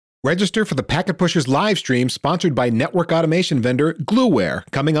Register for the Packet Pushers live stream sponsored by network automation vendor Glueware,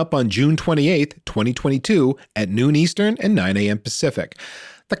 coming up on June 28th, 2022 at noon Eastern and 9 a.m. Pacific.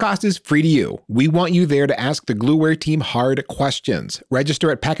 The cost is free to you. We want you there to ask the Glueware team hard questions. Register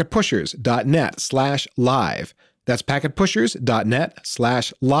at packetpushers.net/live. That's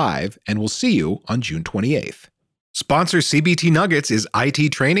packetpushers.net/live, and we'll see you on June 28th. Sponsor CBT Nuggets is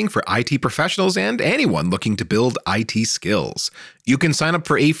IT training for IT professionals and anyone looking to build IT skills. You can sign up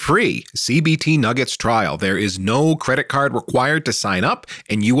for a free CBT Nuggets trial. There is no credit card required to sign up,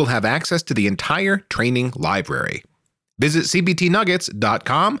 and you will have access to the entire training library. Visit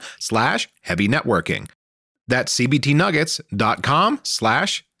cbtnuggets.com/heavy networking. That's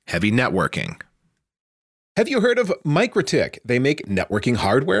cbtnuggets.com/heavy networking. Have you heard of MikroTik? They make networking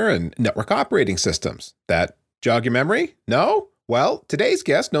hardware and network operating systems. That jog your memory? No? Well, today's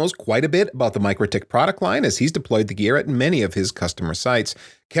guest knows quite a bit about the MikroTik product line as he's deployed the gear at many of his customer sites.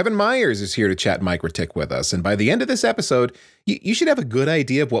 Kevin Myers is here to chat MikroTik with us. And by the end of this episode, you should have a good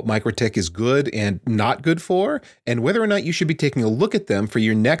idea of what MikroTik is good and not good for, and whether or not you should be taking a look at them for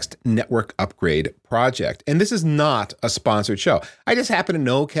your next network upgrade project. And this is not a sponsored show. I just happen to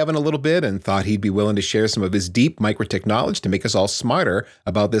know Kevin a little bit and thought he'd be willing to share some of his deep MikroTik knowledge to make us all smarter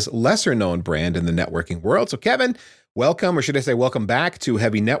about this lesser-known brand in the networking world. So Kevin, welcome, or should I say welcome back to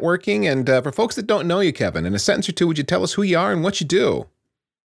Heavy Networking. And for folks that don't know you, Kevin, in a sentence or two, would you tell us who you are and what you do?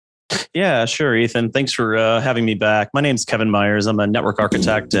 Yeah, sure, Ethan. Thanks for having me back. My name's Kevin Myers. I'm a network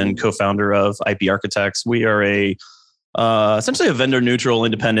architect and co-founder of IP Architects. We are essentially a vendor-neutral,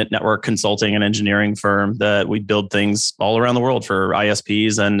 independent network consulting and engineering firm that we build things all around the world for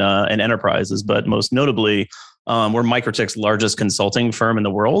ISPs and enterprises. But most notably, we're MikroTik's largest consulting firm in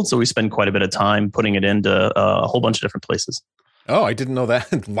the world. So we spend quite a bit of time putting it into a whole bunch of different places. Oh, I didn't know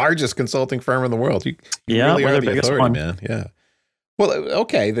that. Largest consulting firm in the world. You really are the authority, man. Yeah. Well,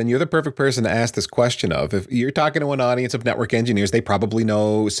 okay, then you're the perfect person to ask this question of. If you're talking to an audience of network engineers, they probably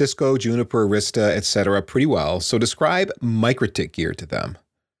know Cisco, Juniper, Arista, et cetera, pretty well. So describe MikroTik gear to them.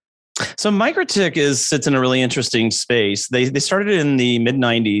 So MikroTik sits in a really interesting space. They started in the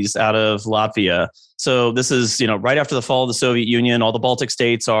mid-90s out of Latvia. So this is, right after the fall of the Soviet Union. All the Baltic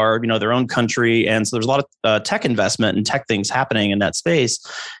states are, their own country. And so there's a lot of tech investment and tech things happening in that space.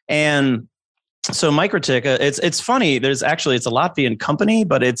 And so MikroTik, it's funny. It's a Latvian company,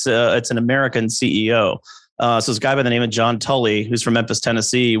 but it's an American CEO. So this guy by the name of John Tully, who's from Memphis,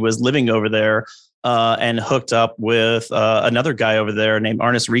 Tennessee, was living over there and hooked up with another guy over there named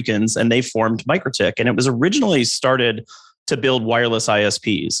Arnis Rekens, and they formed MikroTik. And it was originally started to build wireless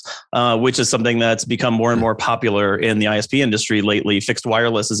ISPs, which is something that's become more and more popular in the ISP industry lately. Fixed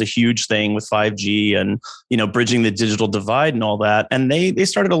wireless is a huge thing with 5G and, bridging the digital divide and all that. And they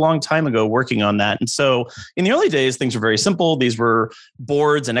started a long time ago working on that. And so in the early days, things were very simple. These were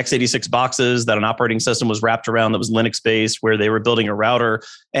boards and x86 boxes that an operating system was wrapped around that was Linux-based, where they were building a router.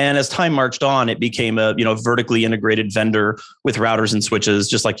 And as time marched on, it became a, vertically integrated vendor with routers and switches,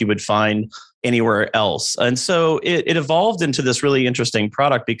 just like you would find anywhere else. And so it evolved into this really interesting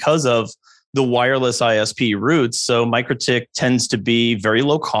product because of the wireless ISP roots. So MikroTik tends to be very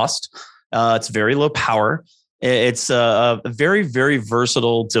low cost. It's very low power. It's a very, very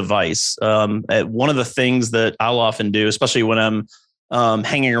versatile device. One of the things that I'll often do, especially when I'm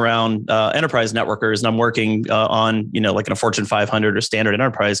hanging around enterprise networkers and I'm working on, like in a Fortune 500 or standard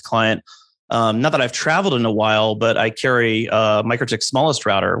enterprise client, not that I've traveled in a while, but I carry MikroTik's smallest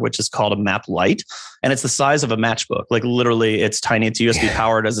router, which is called a Map Lite. And it's the size of a matchbook. Like literally it's tiny. It's USB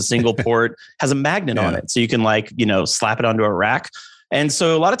powered, has a single port, has a magnet on it. So you can slap it onto a rack. And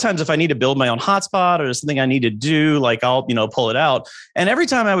so a lot of times if I need to build my own hotspot or something I need to do, I'll, pull it out. And every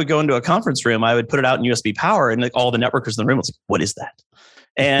time I would go into a conference room, I would put it out in USB power and all the networkers in the room was like, what is that?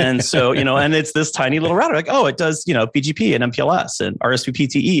 And so, and it's this tiny little router, it does, BGP and MPLS and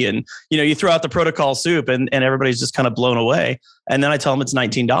RSVPTE. And, you throw out the protocol soup and everybody's just kind of blown away. And then I tell them it's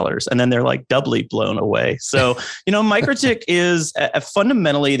 $19 and then they're doubly blown away. So, MikroTik is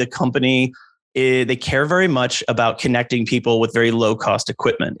fundamentally the company. They care very much about connecting people with very low cost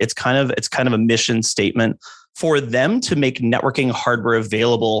equipment. It's kind of a mission statement for them to make networking hardware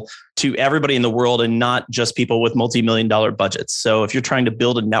available to everybody in the world and not just people with multi-million-dollar budgets. So if you're trying to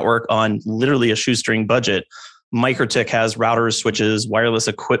build a network on literally a shoestring budget, MikroTik has routers, switches, wireless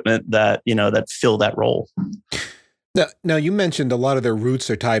equipment that fill that role. Now, you mentioned a lot of their roots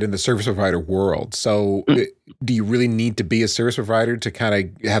are tied in the service provider world. So do you really need to be a service provider to kind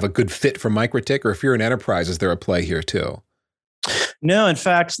of have a good fit for MikroTik? Or if you're an enterprise, is there a play here too? No, in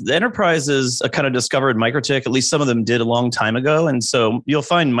fact, the enterprises kind of discovered MikroTik. At least some of them did a long time ago. And so you'll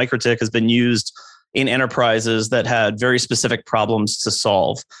find MikroTik has been used in enterprises that had very specific problems to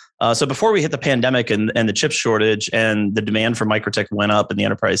solve. So before we hit the pandemic and the chip shortage and the demand for MikroTik went up in the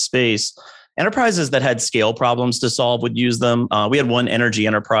enterprise space, enterprises that had scale problems to solve would use them. We had one energy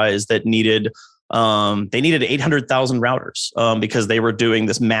enterprise that needed 800,000 routers because they were doing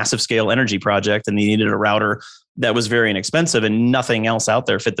this massive scale energy project, and they needed a router that was very inexpensive, and nothing else out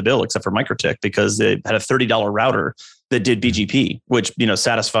there fit the bill except for MikroTik, because they had a $30 router that did BGP, which,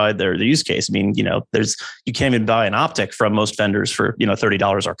 satisfied their use case. I mean, you can't even buy an optic from most vendors for,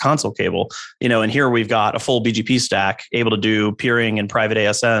 $30 or console cable, and here we've got a full BGP stack able to do peering and private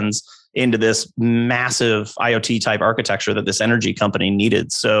ASNs into this massive IoT type architecture that this energy company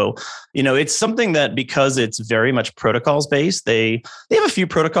needed. So, it's something that, because it's very much protocols based, they have a few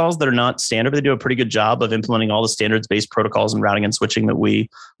protocols that are not standard, but they do a pretty good job of implementing all the standards based protocols and routing and switching that we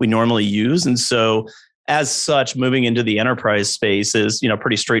normally use. And so, as such, moving into the enterprise space is,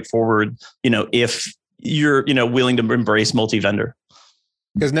 pretty straightforward, if you're, willing to embrace multi-vendor.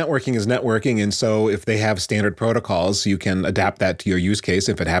 Because networking is networking. And so if they have standard protocols, you can adapt that to your use case.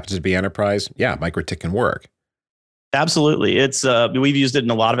 If it happens to be enterprise, yeah, MikroTik can work. Absolutely. It's we've used it in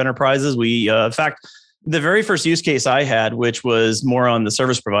a lot of enterprises. We, in fact, the very first use case I had, which was more on the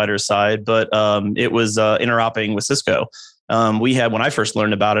service provider side, but it was interoperating with Cisco. When I first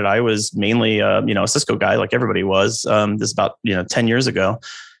learned about it, I was mainly, a Cisco guy, like everybody was. This is about 10 years ago.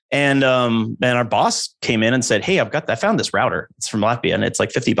 And our boss came in and said, "Hey, I found this router. It's from Latvia, and it's like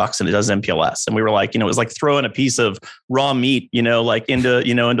 $50 and it does MPLS." And we were like, it was like throwing a piece of raw meat, like into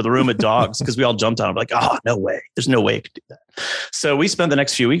the room of dogs, because we all jumped on it. Like, oh, no way. There's no way it could do that. So we spent the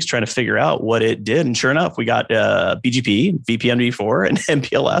next few weeks trying to figure out what it did. And sure enough, we got BGP, VPN-v4, and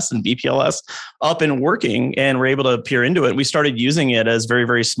MPLS and VPLS up and working, and we're able to peer into it. We started using it as very,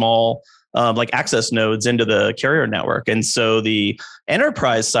 very small access nodes into the carrier network. And so the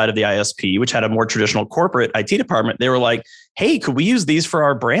enterprise side of the ISP, which had a more traditional corporate IT department, they were like, "Hey, could we use these for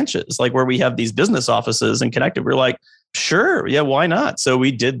our branches? Like where we have these business offices and connected." We're like, "Sure. Yeah, why not?" So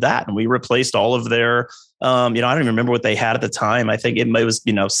we did that, and we replaced all of their, I don't even remember what they had at the time. I think it was,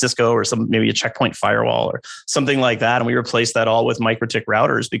 Cisco or maybe a Checkpoint firewall or something like that. And we replaced that all with MikroTik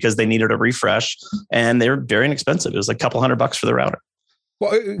routers because they needed a refresh, and they were very inexpensive. It was like a couple $100 for the router.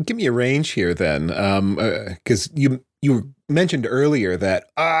 Well, give me a range here then, because you mentioned earlier that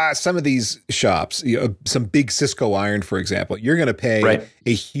some of these shops, some big Cisco iron, for example, you're going to pay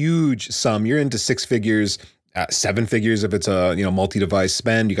a huge sum. You're into 6 figures, 7 figures if it's a multi-device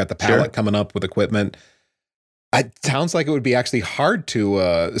spend. You got the pallet coming up with equipment. It sounds like it would be actually hard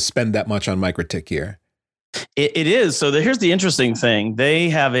to spend that much on MikroTik here. It is. So here's the interesting thing: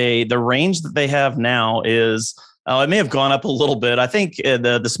 they have the range that they have now is. It may have gone up a little bit. I think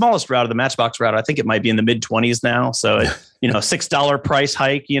the smallest router, the Matchbox router, I think it might be in the mid-20s now. So, $6 price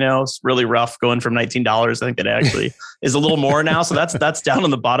hike, it's really rough going from $19. I think it actually is a little more now. So that's down on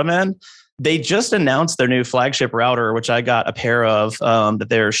the bottom end. They just announced their new flagship router, which I got a pair of that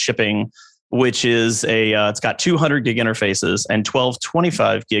they're shipping, which is it's got 200 gig interfaces and 12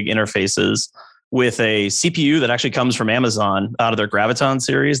 25 gig interfaces, with a CPU that actually comes from Amazon out of their Graviton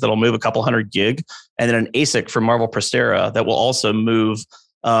series that'll move a couple 100 gig, and then an ASIC from Marvel Prestera that will also move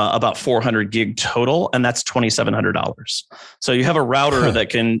about 400 gig total, and that's $2,700. So you have a router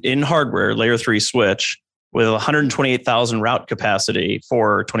that can, in hardware, layer 3 switch with 128,000 route capacity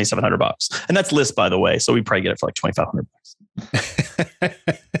for $2,700, and that's list, by the way. So we probably get it for like $2,500.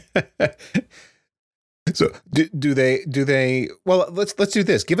 So do they, well, let's do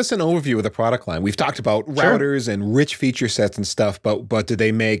this. Give us an overview of the product line. We've talked about routers and rich feature sets and stuff, but do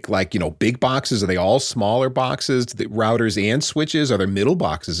they make big boxes? Are they all smaller boxes? Do they routers and switches? Are there middle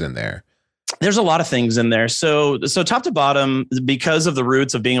boxes in there? There's a lot of things in there. So top to bottom, because of the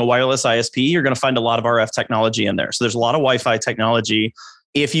roots of being a wireless ISP, you're going to find a lot of RF technology in there. So there's a lot of Wi-Fi technology.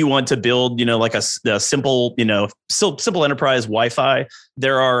 If you want to build, like a simple, simple enterprise Wi-Fi,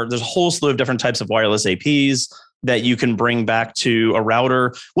 there's a whole slew of different types of wireless APs that you can bring back to a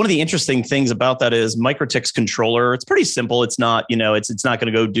router. One of the interesting things about that is MikroTik's controller. It's pretty simple. It's not, it's not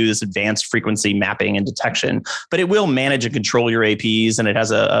going to go do this advanced frequency mapping and detection, but it will manage and control your APs, and it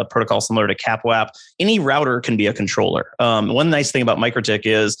has a protocol similar to CapWAP. Any router can be a controller. One nice thing about MikroTik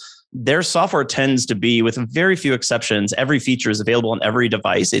is their software tends to be, with very few exceptions, every feature is available on every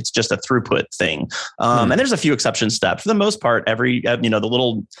device. It's just a throughput thing. And there's a few exception steps. For the most part, the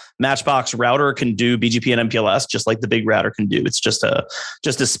little Matchbox router can do BGP and MPLS just like the big router can do. It's just a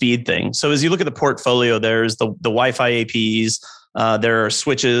speed thing. So as you look at the portfolio, there's the Wi-Fi APs. There are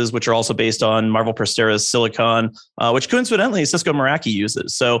switches, which are also based on Marvel Prestera's silicon, which coincidentally Cisco Meraki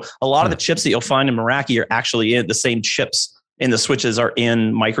uses. So a lot of the chips that you'll find in Meraki are actually the same chips in the switches are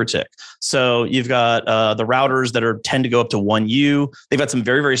in MikroTik. So you've got the routers that tend to go up to 1U. They've got some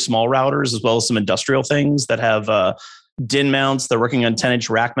very, very small routers as well as some industrial things that have DIN mounts. They're working on 10-inch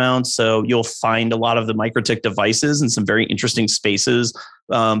rack mounts. So you'll find a lot of the MikroTik devices in some very interesting spaces,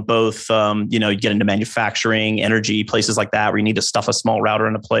 both, you get into manufacturing, energy, places like that, where you need to stuff a small router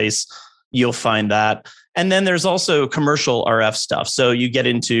in a place. You'll find that. And then there's also commercial RF stuff. So you get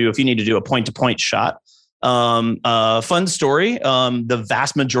into, if you need to do a point-to-point shot, fun story. The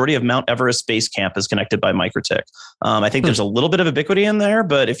vast majority of Mount Everest Base Camp is connected by MikroTik. I think there's a little bit of ubiquity in there,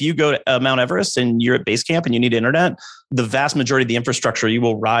 but if you go to Mount Everest and you're at Base Camp and you need internet, the vast majority of the infrastructure you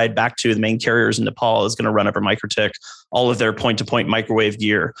will ride back to the main carriers in Nepal is going to run over MikroTik, all of their point-to-point microwave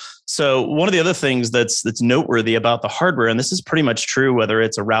gear. So one of the other things that's noteworthy about the hardware, and this is pretty much true whether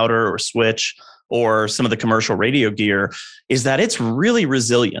it's a router or switch or some of the commercial radio gear, is that it's really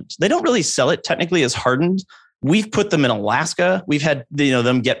resilient. They don't really sell it technically as hardened. We've put them in Alaska. We've had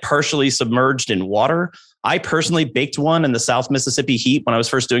them get partially submerged in water. I personally baked one in the South Mississippi heat when I was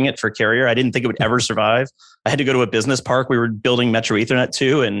first doing it for carrier. I didn't think it would ever survive. I had to go to a business park we were building Metro Ethernet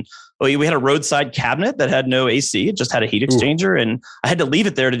to, and we had a roadside cabinet that had no AC. It just had a heat exchanger. And I had to leave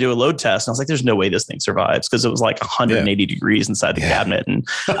it there to do a load test. And I was like, there's no way this thing survives, because it was like 180 degrees inside the cabinet. And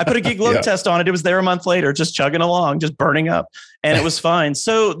I put a gig load test on it. It was there a month later, just chugging along, just burning up. And it was fine.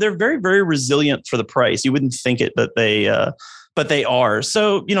 So they're very, very resilient for the price. You wouldn't think it, but they are.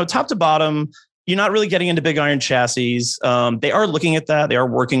 So, top to bottom, you're not really getting into big iron chassis. They are looking at that. They are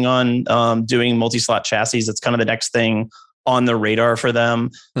working on doing multi-slot chassis. It's kind of the next thing on the radar for them.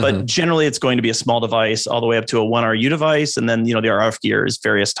 But generally, it's going to be a small device all the way up to a 1RU device. And then, the RF gear is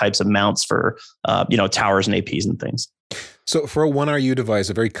various types of mounts for, towers and APs and things. So for a 1RU device,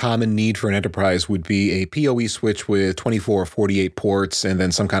 a very common need for an enterprise would be a PoE switch with 24 or 48 ports and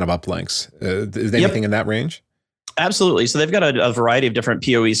then some kind of uplinks. Is there anything in that range? Absolutely. So they've got a variety of different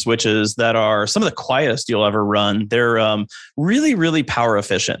PoE switches that are some of the quietest you'll ever run. They're really, really power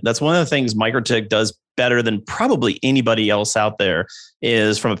efficient. That's one of the things MikroTik does better than probably anybody else out there,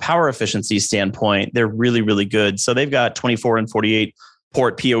 is from a power efficiency standpoint, they're really, really good. So they've got 24 and 48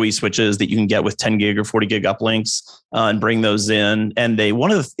 port PoE switches that you can get with 10 gig or 40 gig uplinks and bring those in. And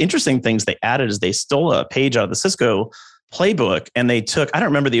one of the interesting things they added is they stole a page out of the Cisco playbook, and they took, I don't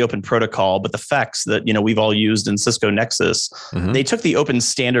remember the open protocol, but the FEX that, we've all used in Cisco Nexus, they took the open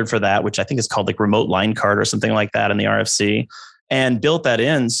standard for that, which I think is called like remote line card or something like that in the RFC, and built that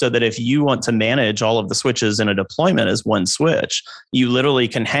in so that if you want to manage all of the switches in a deployment as one switch, you literally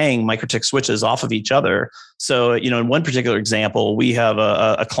can hang MikroTik switches off of each other. So, in one particular example, we have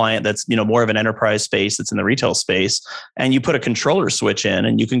a client that's, more of an enterprise space that's in the retail space, and you put a controller switch in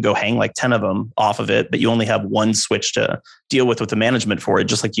and you can go hang like 10 of them off of it, but you only have one switch to deal with the management for it,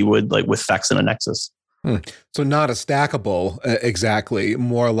 just like you would like with FEX in a Nexus. So not a stackable exactly,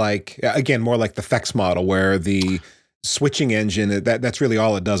 more like the FEX model where the switching engine, that's really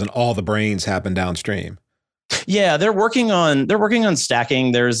all it does, and all the brains happen downstream. Yeah, they're working on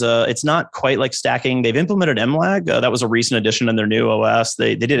stacking. It's not quite like stacking. They've implemented MLAG. That was a recent addition in their new OS.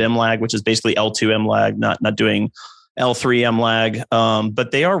 They did MLAG, which is basically L2 MLAG, not doing L3 MLAG.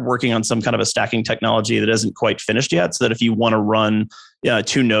 But they are working on some kind of a stacking technology that isn't quite finished yet, so that if you want to run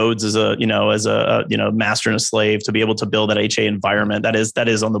two nodes as a master and a slave to be able to build that HA environment, that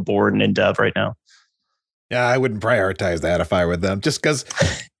is on the board and in dev right now. Yeah, I wouldn't prioritize that if I were them, just because,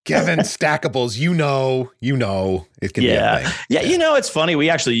 Kevin, stackables, it can be a thing. Yeah, it's funny. We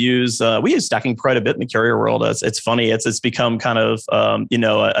actually use stacking quite a bit in the carrier world. It's funny. It's become kind of a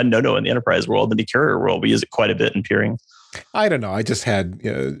no-no in the enterprise world. In the carrier world, we use it quite a bit in peering. I don't know. I just had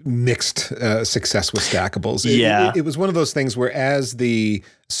mixed success with stackables. It was one of those things where as the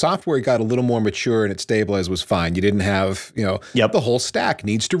software got a little more mature and it stabilized, was fine. You didn't have, the whole stack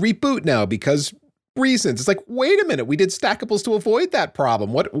needs to reboot now because reasons. It's like, wait a minute, we did stackables to avoid that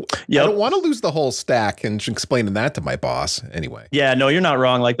problem. I don't want to lose the whole stack, and explaining that to my boss anyway. Yeah, no, you're not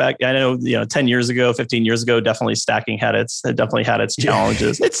wrong like that. I know, 10 years ago, 15 years ago, definitely stacking had its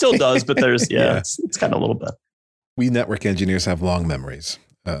challenges. It still does, but there's, it's kind of a little bit. We network engineers have long memories.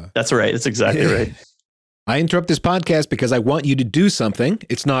 That's right. That's exactly right. I interrupt this podcast because I want you to do something.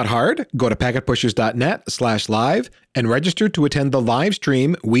 It's not hard. Go to packetpushers.net/live and register to attend the live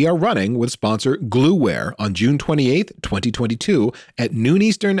stream we are running with sponsor Glueware on June 28th, 2022 at noon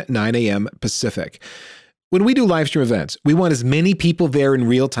Eastern, 9 a.m. Pacific. When we do live stream events, we want as many people there in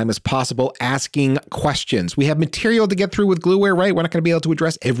real time as possible asking questions. We have material to get through with Glueware, right? We're not going to be able to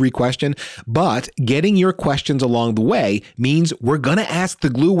address every question, but getting your questions along the way means we're going to ask the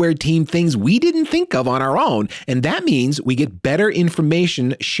Glueware team things we didn't think of on our own. And that means we get better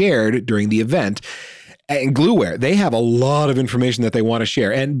information shared during the event. And Glueware, they have a lot of information that they want to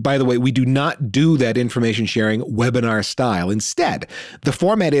share. And by the way, we do not do that information sharing webinar style. Instead, the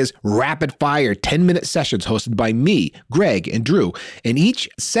format is rapid fire 10-minute sessions hosted by me, Greg, and Drew. And each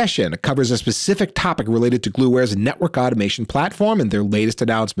session covers a specific topic related to Glueware's network automation platform and their latest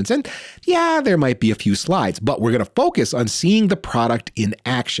announcements. And yeah, there might be a few slides, but we're going to focus on seeing the product in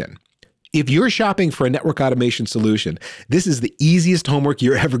action. If you're shopping for a network automation solution, this is the easiest homework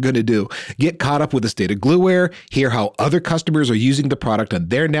you're ever going to do. Get caught up with the state of Glueware, hear how other customers are using the product on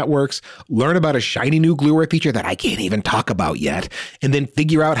their networks, learn about a shiny new Glueware feature that I can't even talk about yet, and then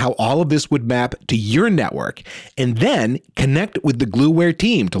figure out how all of this would map to your network. And then connect with the Glueware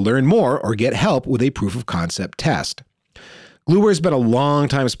team to learn more or get help with a proof of concept test. Glueware has been a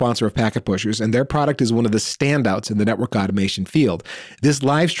long-time sponsor of Packet Pushers, and their product is one of the standouts in the network automation field. This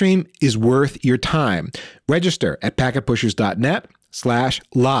live stream is worth your time. Register at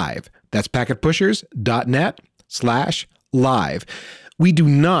packetpushers.net/live. That's packetpushers.net/live. We do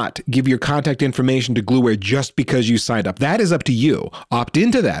not give your contact information to Glueware just because you signed up. That is up to you. Opt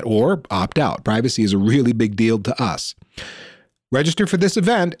into that or opt out. Privacy is a really big deal to us. Register for this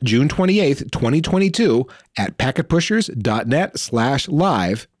event June 28th, 2022 at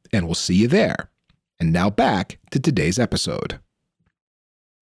packetpushers.net/live, and we'll see you there. And now back to today's episode.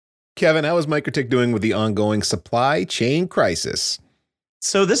 Kevin, how is MikroTik doing with the ongoing supply chain crisis?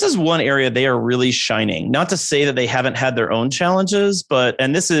 So this is one area they are really shining. Not to say that they haven't had their own challenges,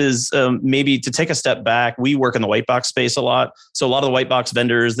 and this is maybe to take a step back. We work in the white box space a lot. So a lot of the white box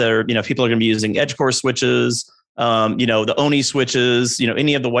vendors that are, people are going to be using EdgeCore switches, the ONI switches,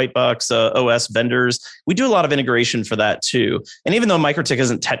 any of the white box OS vendors. We do a lot of integration for that too. And even though MikroTik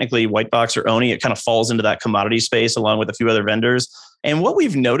isn't technically white box or ONI, it kind of falls into that commodity space along with a few other vendors. And what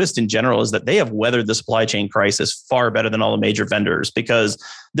we've noticed in general is that they have weathered the supply chain crisis far better than all the major vendors because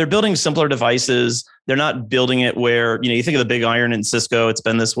they're building simpler devices. They're not building it where, you think of the big iron in Cisco, it's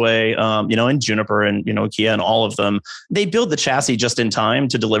been this way, in Juniper and, Nokia and all of them. They build the chassis just in time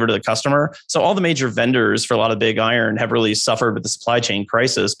to deliver to the customer. So all the major vendors for a lot of big iron have really suffered with the supply chain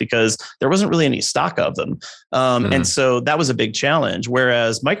crisis because there wasn't really any stock of them. And so that was a big challenge.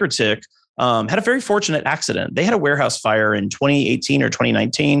 Whereas MikroTik had a very fortunate accident. They had a warehouse fire in 2018 or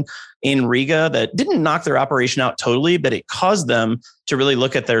 2019 in Riga that didn't knock their operation out totally, but it caused them to really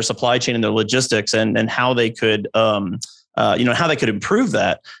look at their supply chain and their logistics and how they could, how they could improve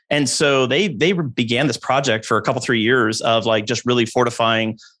that. And so they began this project for a couple, 3 years of just really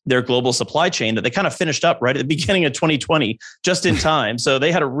fortifying their global supply chain that they kind of finished up right at the beginning of 2020, just in time. So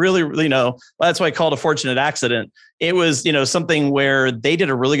they had a really, that's why I call it a fortunate accident. It was, something where they did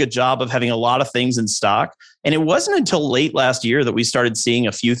a really good job of having a lot of things in stock. And it wasn't until late last year that we started seeing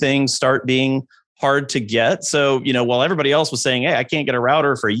a few things start being hard to get. So, while everybody else was saying, hey, I can't get a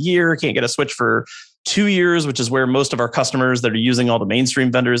router for a year, can't get a switch for 2 years, which is where most of our customers that are using all the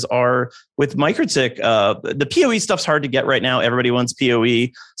mainstream vendors are. With MikroTik, the PoE stuff's hard to get right now. Everybody wants PoE,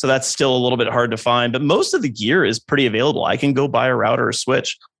 so that's still a little bit hard to find. But most of the gear is pretty available. I can go buy a router or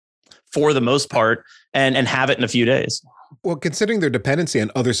switch for the most part and have it in a few days. Well, considering their dependency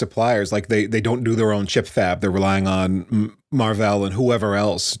on other suppliers, like they don't do their own chip fab, they're relying on Marvell and whoever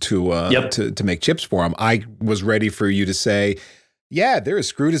else to make chips for them. I was ready for you to say, yeah, they're as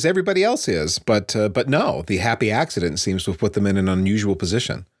screwed as everybody else is, but no, the happy accident seems to have put them in an unusual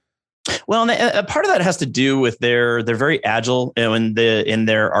position. Well, and a part of that has to do with they're very agile in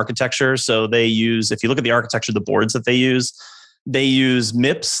their architecture. So they use, if you look at the architecture of the boards that they use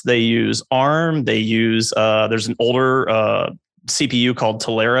MIPS, they use ARM, they use there's an older CPU called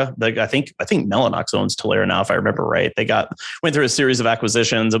Telera. I think Mellanox owns Telera now, if I remember right. They went through a series of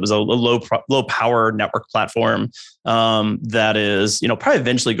acquisitions. It was a low power network platform that is probably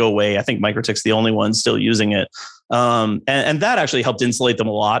eventually go away. I think MikroTik's the only one still using it. And that actually helped insulate them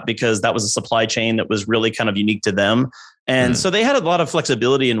a lot because that was a supply chain that was really kind of unique to them. And so they had a lot of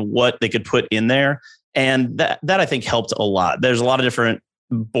flexibility in what they could put in there. And that I think helped a lot. There's a lot of different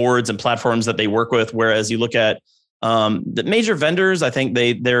boards and platforms that they work with. Whereas you look at the major vendors, I think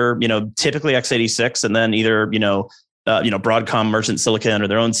they're typically x86 and then either Broadcom merchant silicon or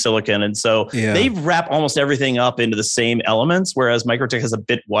their own silicon. And so they wrap almost everything up into the same elements, whereas MikroTik has a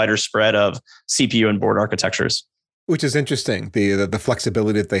bit wider spread of CPU and board architectures. Which is interesting, the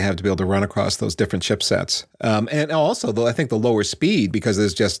flexibility that they have to be able to run across those different chipsets. And also, though, I think the lower speed, because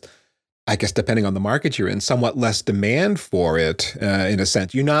there's just, I guess, depending on the market you're in, somewhat less demand for it in a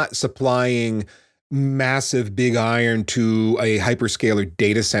sense. You're not supplying massive big iron to a hyperscaler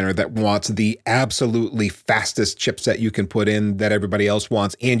data center that wants the absolutely fastest chipset you can put in that everybody else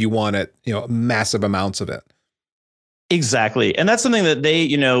wants, and you want it, massive amounts of it. Exactly. And that's something that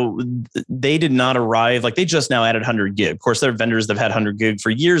they did not arrive, like they just now added 100 gig. Of course, there are vendors that have had 100 gig for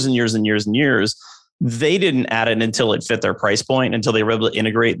years and years and years and years. They didn't add it until it fit their price point, until they were able to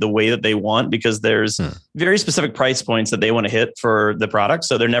integrate the way that they want, because there's very specific price points that they want to hit for the product.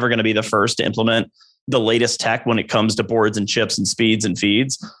 So they're never going to be the first to implement the latest tech when it comes to boards and chips and speeds and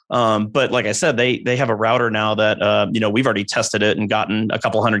feeds. But like I said, they have a router now that, we've already tested it and gotten a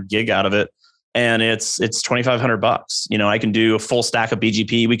couple hundred gig out of it. And it's $2,500. I can do a full stack of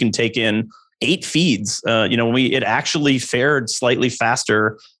BGP. We can take in 8 feeds. It actually fared slightly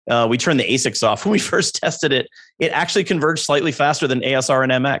faster. We turned the ASICs off when we first tested it. It actually converged slightly faster than ASR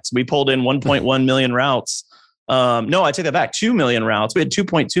and MX. We pulled in 1.1 million routes. No, I take that back. 2 million routes. We had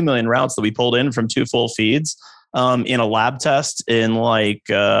 2.2 million routes that we pulled in from 2 full feeds in a lab test in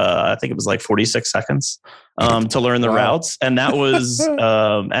I think it was 46 seconds to learn the routes. And that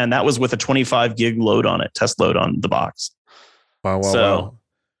was with a 25 gig load on it, test load on the box. Wow.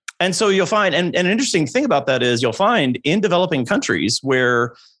 And so you'll find, and an interesting thing about that is you'll find in developing countries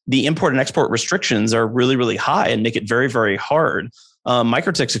where the import and export restrictions are really, really high and make it very, very hard.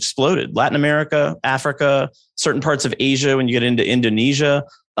 MikroTik's exploded. Latin America, Africa, certain parts of Asia, when you get into Indonesia,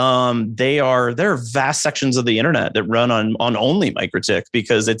 there are vast sections of the internet that run on only MikroTik,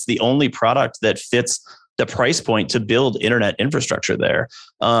 because it's the only product that fits the price point to build internet infrastructure there.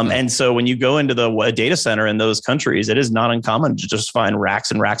 And so when you go into the data center in those countries, it is not uncommon to just find racks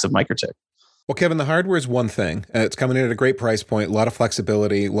and racks of MikroTik. Well, Kevin, the hardware is one thing. It's coming in at a great price point, a lot of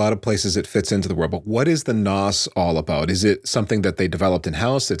flexibility, a lot of places it fits into the world. But what is the NOS all about? Is it something that they developed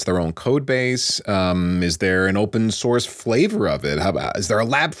in-house? It's their own code base? Is there an open source flavor of it? Is there a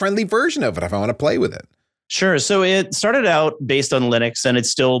lab-friendly version of it if I want to play with it? Sure. So it started out based on Linux, and it's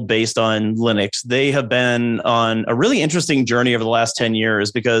still based on Linux. They have been on a really interesting journey over the last 10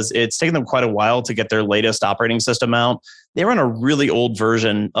 years because it's taken them quite a while to get their latest operating system out. They were on a really old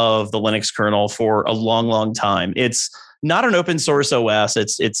version of the Linux kernel for a long, long time. It's not an open source OS.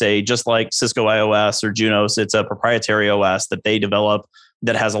 It's a, just like Cisco iOS or Junos, it's a proprietary OS that they develop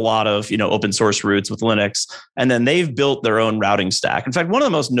that has a lot of, open source roots with Linux. And then they've built their own routing stack. In fact, one of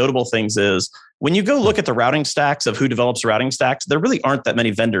the most notable things is when you go look at the routing stacks of who develops routing stacks, there really aren't that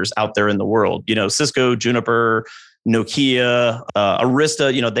many vendors out there in the world. Cisco, Juniper, Nokia,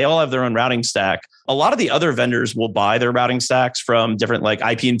 Arista, they all have their own routing stack. A lot of the other vendors will buy their routing stacks from different, like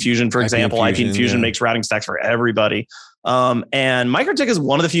IP-Infusion, for example. IP-Infusion makes routing stacks for everybody. And MikroTik is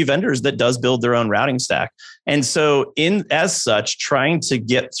one of the few vendors that does build their own routing stack. And so as such, trying to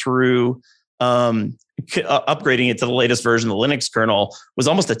get through upgrading it to the latest version of the Linux kernel was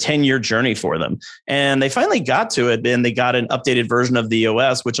almost a 10-year journey for them. And they finally got to it, and they got an updated version of the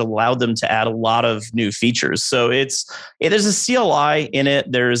OS, which allowed them to add a lot of new features. So there's a CLI in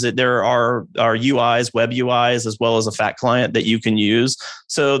it. There are UIs, web UIs, as well as a fat client that you can use.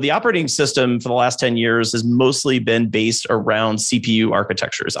 So the operating system for the last 10 years has mostly been based around CPU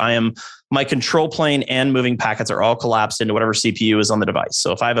architectures. My control plane and moving packets are all collapsed into whatever CPU is on the device.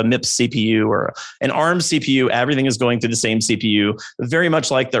 So if I have a MIPS CPU or an ARM CPU, everything is going through the same CPU, very much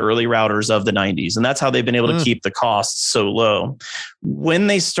like the early routers of the 90s. And that's how they've been able to keep the costs so low. When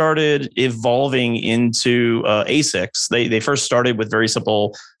they started evolving into ASICs, they first started with very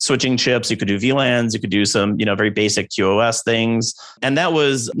simple switching chips. You could do VLANs, you could do some very basic QoS things. And that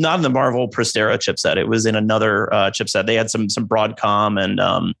was not in the Marvell Prestera chipset. It was in another chipset. They had some Broadcom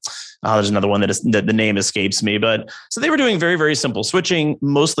and there's another one that the name escapes me. But so they were doing very, very simple switching,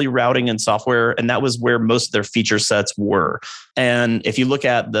 mostly routing and software. And that was where most of their feature sets were. And if you look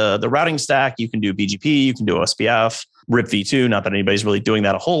at the routing stack, you can do BGP, you can do OSPF, RIP-v2, not that anybody's really doing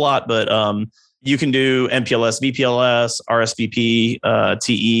that a whole lot, but you can do MPLS, VPLS, RSVP,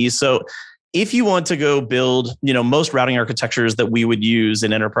 TE. So if you want to go build, most routing architectures that we would use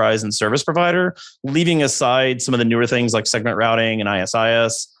in enterprise and service provider, leaving aside some of the newer things like segment routing and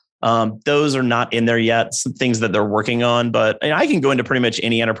ISIS, those are not in there yet, some things that they're working on. But I can go into pretty much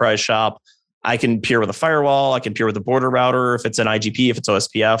any enterprise shop. I can peer with a firewall. I can peer with a border router. If it's an IGP, if it's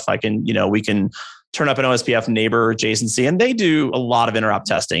OSPF, we can turn up an OSPF neighbor adjacency. And they do a lot of interop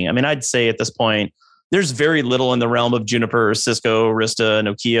testing. I'd say at this point, there's very little in the realm of Juniper, Cisco, Arista,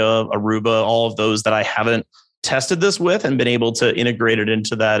 Nokia, Aruba, all of those that I haven't tested this with and been able to integrate it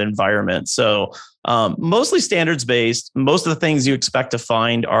into that environment. So mostly standards based. Most of the things you expect to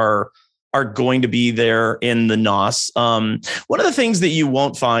find are going to be there in the NOS. One of the things that you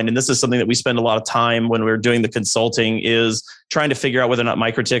won't find, and this is something that we spend a lot of time when we're doing the consulting, is trying to figure out whether or not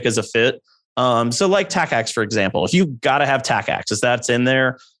MikroTik is a fit. So like TACACS, for example, if you got to have TACACS, that's in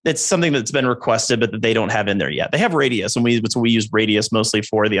there, it's something that's been requested, but that they don't have in there yet. They have Radius, and we use Radius mostly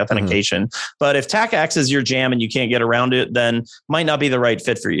for the authentication. But if TACACS is your jam and you can't get around it, then might not be the right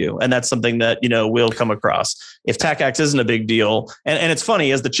fit for you. And that's something that, we'll come across. If TACACS isn't a big deal, and it's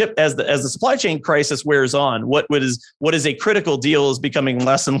funny, as the supply chain crisis wears on, what is a critical deal is becoming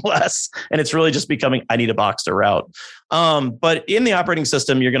less and less, and it's really just becoming, I need a box to route. But in the operating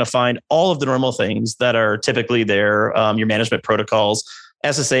system, you're going to find all of the normal things that are typically there. Your management protocols,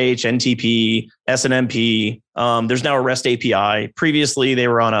 SSH, NTP, SNMP. There's now a REST API. Previously, they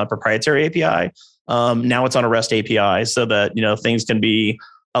were on a proprietary API. Now it's on a REST API, so that things can be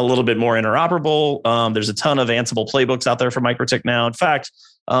a little bit more interoperable. There's a ton of Ansible playbooks out there for MikroTik now. In fact,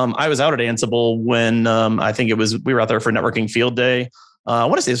 I was out at Ansible when I think we were out there for Networking Field Day. I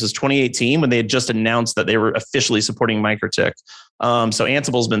want to say this was 2018 when they had just announced that they were officially supporting MikroTik. So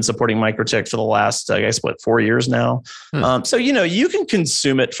Ansible's been supporting MikroTik for the last, 4 years now. So, you can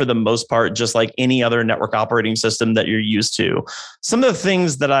consume it for the most part, just like any other network operating system that you're used to. Some of the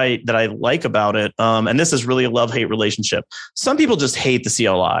things that I like about it, and this is really a love-hate relationship. Some people just hate the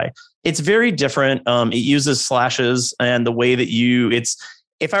CLI. It's very different. It uses slashes, and the way that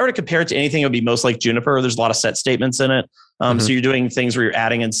if I were to compare it to anything, it would be most like Juniper. There's a lot of set statements in it. So you're doing things where you're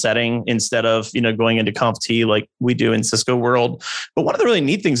adding and setting instead of, going into conft like we do in Cisco world. But one of the really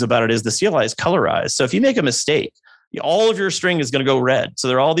neat things about it is the CLI is colorized. So if you make a mistake, all of your string is going to go red. So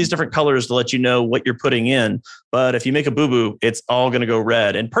there are all these different colors to let you know what you're putting in. But if you make a boo-boo, it's all going to go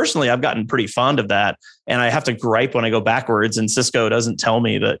red. And personally, I've gotten pretty fond of that. And I have to gripe when I go backwards and Cisco doesn't tell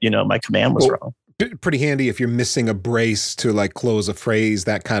me that, my command was wrong. Pretty handy if you're missing a brace to like close a phrase.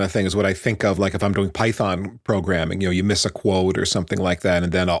 That kind of thing is what I think of. Like if I'm doing Python programming, you miss a quote or something like that,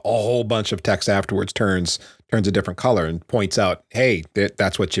 and then a whole bunch of text afterwards turns a different color and points out, hey,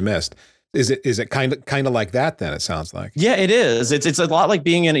 that's what you missed. Is it kind of like that then? It sounds like. Yeah, it is. It's a lot like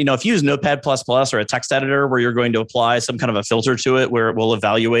being in, if you use Notepad++ or a text editor where you're going to apply some kind of a filter to it where it will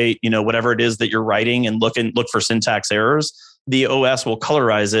evaluate, whatever it is that you're writing and look for syntax errors. The OS will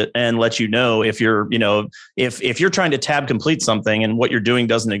colorize it and let you know if you're, if you're trying to tab complete something and what you're doing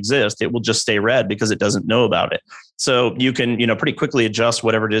doesn't exist, it will just stay red because it doesn't know about it. So you can, pretty quickly adjust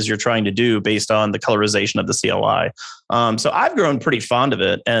whatever it is you're trying to do based on the colorization of the CLI. So I've grown pretty fond of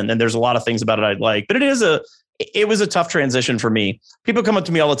it, and there's a lot of things about it I like, but it was a tough transition for me. People come up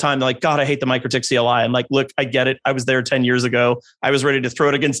to me all the time. They're like, God, I hate the MikroTik CLI. I'm like, look, I get it. I was there 10 years ago. I was ready to throw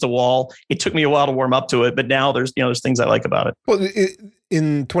it against a wall. It took me a while to warm up to it, but now there's things I like about it. Well,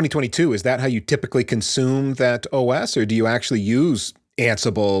 in 2022, is that how you typically consume that OS, or do you actually use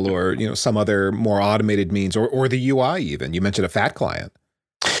Ansible or, some other more automated means or the UI even? You mentioned a fat client.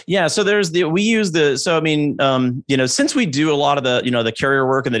 Yeah. So since we do a lot of the carrier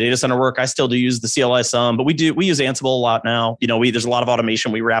work and the data center work, I still do use the CLI some, but we use Ansible a lot now. There's a lot of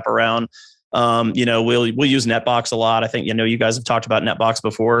automation we wrap around. We'll use NetBox a lot. I think, you guys have talked about NetBox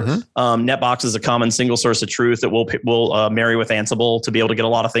before. NetBox is a common single source of truth that we'll marry with Ansible to be able to get a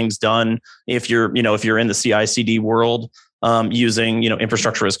lot of things done. If you're in the CI/CD world, using,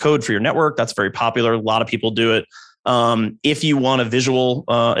 infrastructure as code for your network, that's very popular. A lot of people do it. If you want a visual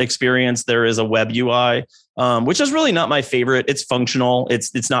experience, there is a web UI, which is really not my favorite. It's functional.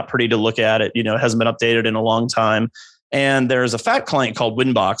 It's not pretty to look at. It hasn't been updated in a long time. And there's a fat client called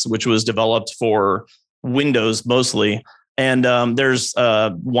Winbox, which was developed for Windows mostly. And there's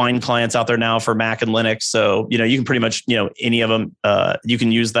Wine clients out there now for Mac and Linux. So, you can pretty much, any of them, you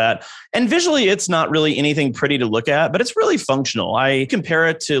can use that. And visually, it's not really anything pretty to look at, but it's really functional. I compare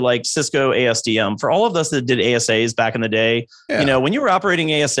it to like Cisco ASDM. For all of us that did ASAs back in the day, when you were operating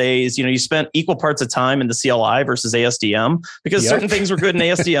ASAs, you spent equal parts of time in the CLI versus ASDM because certain things were good in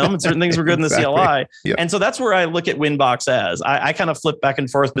ASDM and certain things were good in the CLI. And so that's where I look at Winbox as. I kind of flip back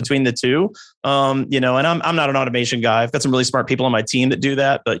and forth between the two, and I'm not an automation guy. I've got some really smart people on my team that do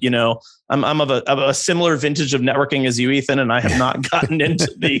that, but I'm of a similar vintage of networking as you, Ethan, and I have not gotten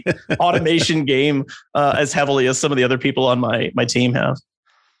into the automation game as heavily as some of the other people on my team have.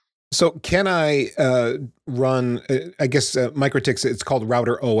 So can I run, I guess MikroTik, it's called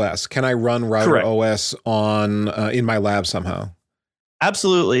Router OS. Can I run Router Correct. OS on in my lab somehow?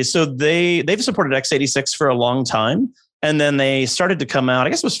 Absolutely. So they've supported x86 for a long time. And then they started to come out,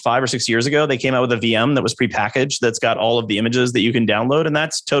 I guess it was 5 or 6 years ago, they came out with a VM that was prepackaged that's got all of the images that you can download, and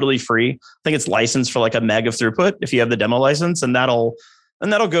that's totally free. I think it's licensed for like a meg of throughput if you have the demo license, and that'll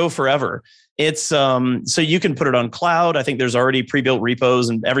go forever. It's so you can put it on cloud. I think there's already pre-built repos,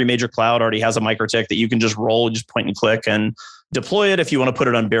 and every major cloud already has a MikroTik that you can just roll, just point and click and deploy it. If you want to put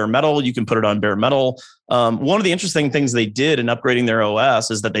it on bare metal, you can put it on bare metal. One of the interesting things they did in upgrading their OS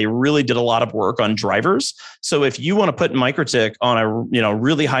is that they really did a lot of work on drivers. So if you want to put MikroTik on a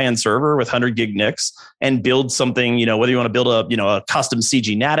really high-end server with 100 gig NICs and build something, whether you want to build a custom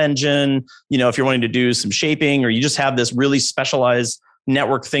CG NAT engine, if you're wanting to do some shaping, or you just have this really specialized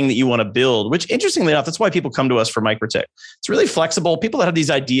network thing that you want to build, which interestingly enough, that's why people come to us for MikroTik. It's really flexible. People that have these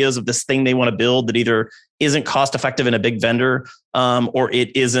ideas of this thing they want to build that either isn't cost effective in a big vendor, or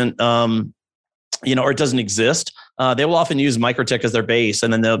it isn't, or it doesn't exist. They will often use MikroTik as their base,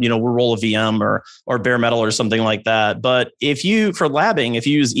 and then we'll roll a VM or bare metal or something like that. But for labbing, if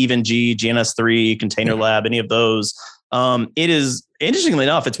you use EVE-NG, GNS3, Container Lab, any of those, it is, interestingly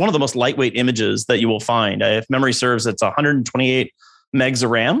enough, it's one of the most lightweight images that you will find. If memory serves, it's 128 megs of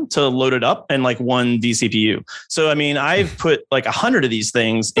RAM to load it up and like one vCPU. So, I've put like 100 of these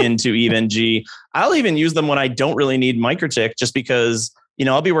things into EVE-NG. I'll even use them when I don't really need MikroTik, just because,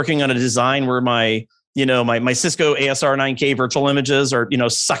 I'll be working on a design where my Cisco ASR 9K virtual images are,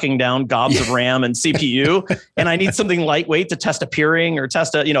 sucking down gobs of RAM and CPU. And I need something lightweight to test a peering or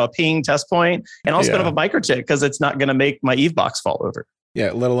test a ping test point. And I'll spin up a MikroTik because it's not going to make my Eve box fall over.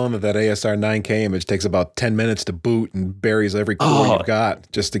 Yeah, let alone that ASR 9K image takes about 10 minutes to boot and buries every core you've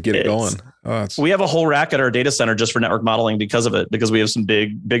got just to get it going. We have a whole rack at our data center just for network modeling because of it, because we have some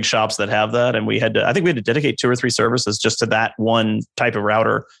big shops that have that. And I think we had to dedicate 2 or 3 services just to that one type of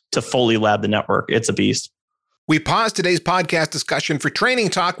router to fully lab the network. It's a beast. We paused today's podcast discussion for training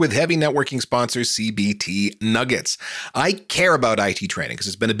talk with heavy networking sponsor CBT Nuggets. I care about IT training because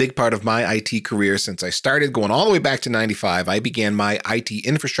it's been a big part of my IT career since I started. Going all the way back to 95, I began my IT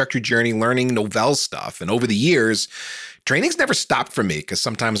infrastructure journey learning Novell stuff. And over the years, training's never stopped for me because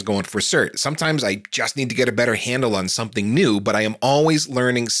sometimes going for cert. Sometimes I just need to get a better handle on something new, but I am always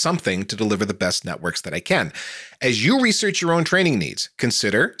learning something to deliver the best networks that I can. As you research your own training needs,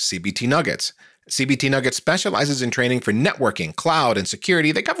 consider CBT Nuggets. CBT Nuggets specializes in training for networking, cloud, and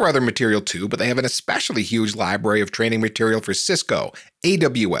security. They cover other material too, but they have an especially huge library of training material for Cisco,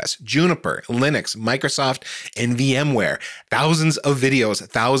 AWS, Juniper, Linux, Microsoft, and VMware. Thousands of videos,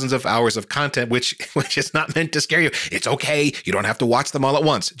 thousands of hours of content, which is not meant to scare you. It's okay. You don't have to watch them all at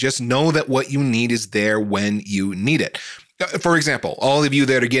once. Just know that what you need is there when you need it. For example, all of you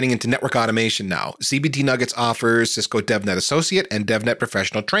that are getting into network automation now, CBT Nuggets offers Cisco DevNet Associate and DevNet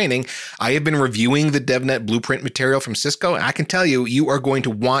Professional training. I have been reviewing the DevNet blueprint material from Cisco, and I can tell you, you are going to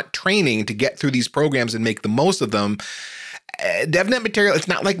want training to get through these programs and make the most of them. DevNet material, it's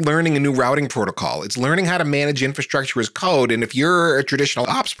not like learning a new routing protocol. It's learning how to manage infrastructure as code. And if you're a traditional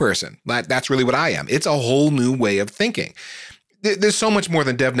ops person, that's really what I am. It's a whole new way of thinking. There's so much more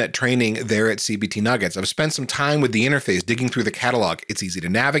than DevNet training there at CBT Nuggets. I've spent some time with the interface, digging through the catalog. It's easy to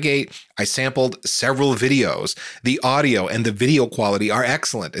navigate. I sampled several videos. The audio and the video quality are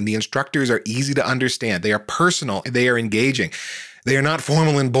excellent, and the instructors are easy to understand. They are personal. They are engaging. They are not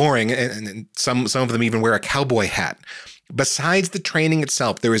formal and boring, and some of them even wear a cowboy hat. Besides the training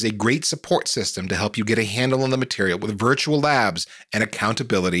itself, there is a great support system to help you get a handle on the material with virtual labs and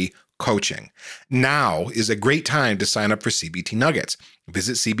accountability coaching. Now is a great time to sign up for CBT Nuggets.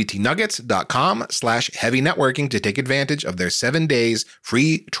 Visit cbtnuggets.com/heavy networking to take advantage of their 7 days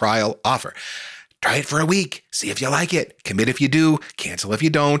free trial offer. Try it for a week. See if you like it. Commit if you do. Cancel if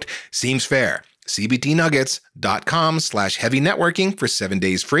you don't. Seems fair. cbtnuggets.com/heavy networking for 7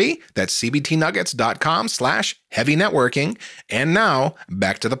 days free. That's cbtnuggets.com/heavy networking. And now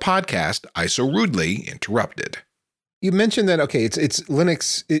back to the podcast I so rudely interrupted. You mentioned that, okay, it's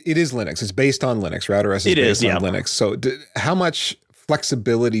Linux. It is Linux. It's based on Linux. RouterOS is based on Linux. So how much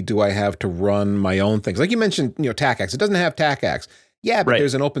flexibility do I have to run my own things? Like you mentioned, TACACS. It doesn't have TACACS. Yeah, but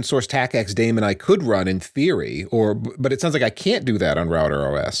there's an open source TACACS daemon I could run in theory, but it sounds like I can't do that on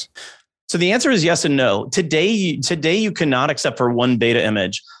RouterOS. So the answer is yes and no. Today you cannot, except for one beta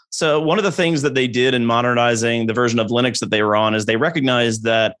image. So one of the things that they did in modernizing the version of Linux that they were on is they recognized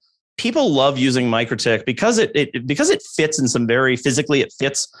that people love using MikroTik because it fits in some very physically, it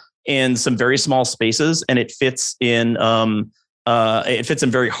fits in some very small spaces, and it fits in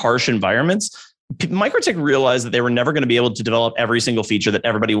very harsh environments. MikroTik realized that they were never going to be able to develop every single feature that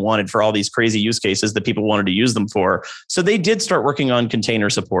everybody wanted for all these crazy use cases that people wanted to use them for. So they did start working on container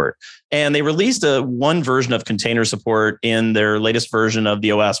support, and they released one version of container support in their latest version of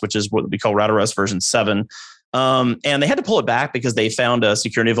the OS, which is what we call RouterOS version 7. And they had to pull it back because they found a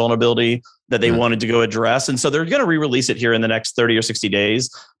security vulnerability that they wanted to go address. And so they're going to re-release it here in the next 30 or 60 days.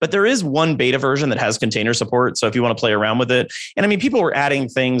 But there is one beta version that has container support. So if you want to play around with it, and people were adding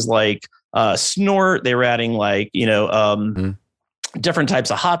things like Snort. They were adding different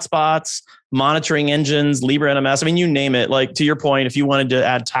types of hotspots, monitoring engines, Libre NMS. I mean, you name it. Like, to your point, if you wanted to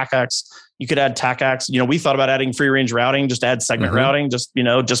add TACACS, you could add TACACS. We thought about adding free range routing, just add segment routing, just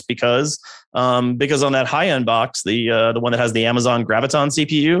because on that high end box, the one that has the Amazon Graviton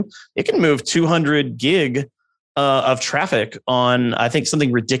CPU, it can move 200 gig of traffic on, I think,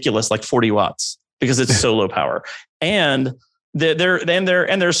 something ridiculous like 40 watts because it's so low power. And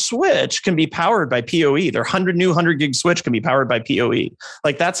their switch can be powered by PoE. Their 100 gig switch can be powered by PoE.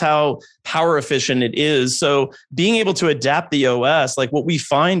 Like, that's how power efficient it is. So being able to adapt the OS, like what we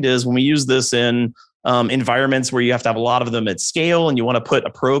find is when we use this in environments where you have to have a lot of them at scale and you want to put a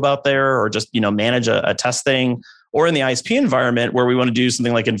probe out there or just, manage a test thing, or in the ISP environment where we want to do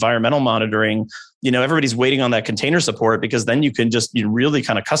something like environmental monitoring, everybody's waiting on that container support, because then you can just really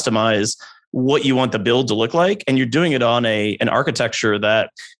kind of customize what you want the build to look like. And you're doing it on an architecture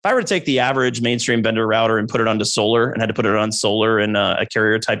that, if I were to take the average mainstream vendor router and put it onto Solar and had to put it on Solar in a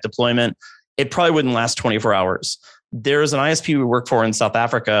carrier type deployment, it probably wouldn't last 24 hours. There's an ISP we work for in South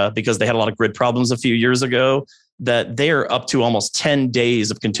Africa, because they had a lot of grid problems a few years ago, that they are up to almost 10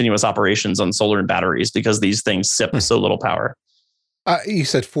 days of continuous operations on solar and batteries because these things sip so little power. You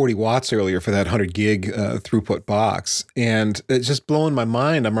said 40 watts earlier for that 100 gig throughput box, and it's just blowing my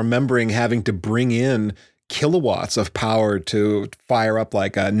mind. I'm remembering having to bring in kilowatts of power to fire up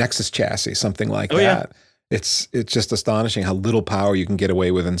like a Nexus chassis, something like that. Yeah. It's just astonishing how little power you can get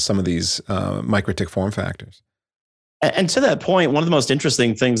away with in some of these MikroTik form factors. And to that point, one of the most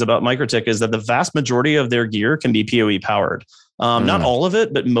interesting things about MikroTik is that the vast majority of their gear can be PoE powered. Not all of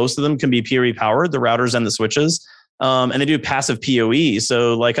it, but most of them can be PoE powered, the routers and the switches. And they do passive PoE.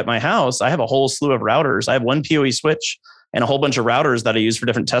 So like at my house, I have a whole slew of routers. I have one PoE switch and a whole bunch of routers that I use for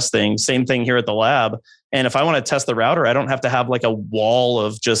different test things. Same thing here at the lab. And if I want to test the router, I don't have to have like a wall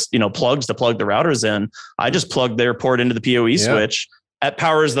of just, plugs to plug the routers in. I just plug their port into the PoE switch. It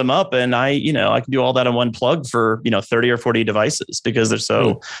powers them up, and I can do all that on one plug for 30 or 40 devices because they're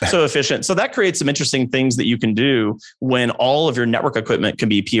so efficient. So that creates some interesting things that you can do when all of your network equipment can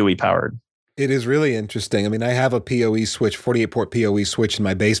be PoE powered. It is really interesting. I mean, I have a PoE switch, 48-port PoE switch in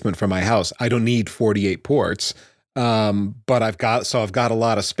my basement for my house. I don't need 48 ports, but I've got a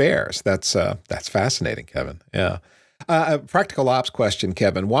lot of spares. That's fascinating, Kevin. Yeah. A practical ops question,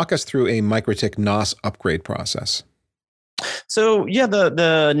 Kevin. Walk us through a MikroTik NOS upgrade process. So yeah,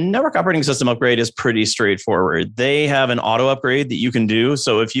 the network operating system upgrade is pretty straightforward. They have an auto upgrade that you can do.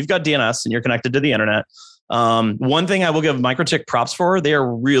 So if you've got DNS and you're connected to the internet, one thing I will give MikroTik props for, they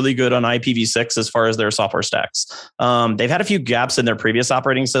are really good on IPv6 as far as their software stacks. They've had a few gaps in their previous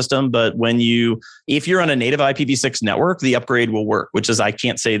operating system, but if you're on a native IPv6 network, the upgrade will work, which is, I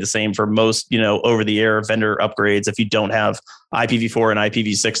can't say the same for most, over the air vendor upgrades. If you don't have IPv4 and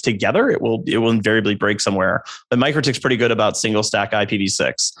IPv6 together, it will invariably break somewhere. But MikroTik's pretty good about single stack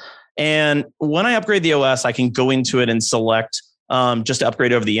IPv6. And when I upgrade the OS, I can go into it and select just to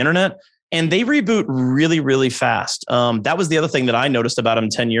upgrade over the internet. And they reboot really, really fast. That was the other thing that I noticed about them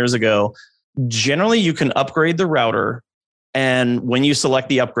 10 years ago. Generally, you can upgrade the router, and when you select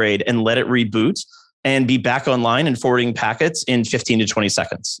the upgrade and let it reboot and be back online and forwarding packets in 15 to 20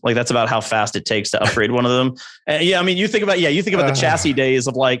 seconds. Like, that's about how fast it takes to upgrade one of them. And you think about the chassis days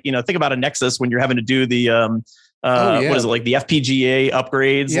of think about a Nexus when you're having to do the what is it, like the FPGA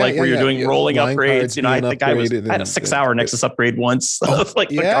upgrades, where you're doing rolling upgrades. I think I had a 6-hour Nexus upgrade once of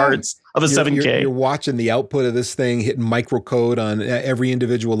the cards of a 7K. You're watching the output of this thing, hitting microcode on every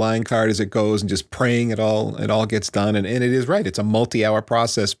individual line card as it goes, and just praying it all gets done. And it is right. It's a multi-hour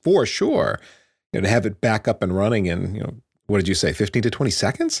process for sure. To have it back up and running in, what did you say, 15 to 20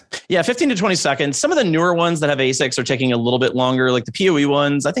 seconds? Yeah, 15 to 20 seconds. Some of the newer ones that have ASICs are taking a little bit longer, like the PoE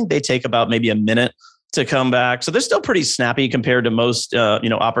ones. I think they take about maybe a minute to come back. So they're still pretty snappy compared to most,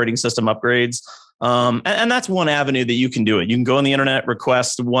 operating system upgrades. And that's one avenue that you can do it. You can go on the internet,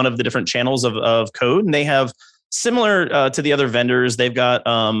 request one of the different channels of code, and they have similar to the other vendors. They've got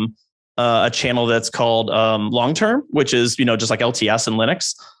a channel that's called long term, which is, just like LTS and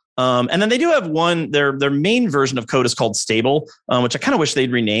Linux. And then they do have their main version of code is called stable, which I kind of wish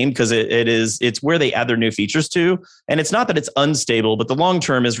they'd rename, because it's where they add their new features to. And it's not that it's unstable, but the long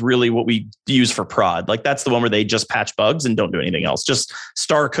term is really what we use for prod. Like, that's the one where they just patch bugs and don't do anything else, just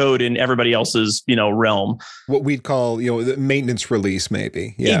star code in everybody else's, realm. What we'd call, the maintenance release,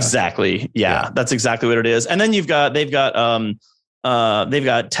 maybe. Yeah. Exactly. Yeah, that's exactly what it is. And then they've got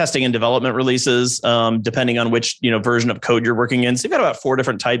testing and development releases, depending on which version of code you're working in. So you've got about 4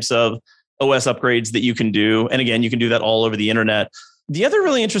 different types of OS upgrades that you can do. And again, you can do that all over the internet. The other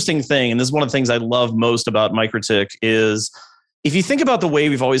really interesting thing, and this is one of the things I love most about MikroTik, is if you think about the way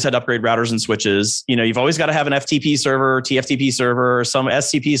we've always had to upgrade routers and switches, you've always got to have an FTP server, TFTP server, some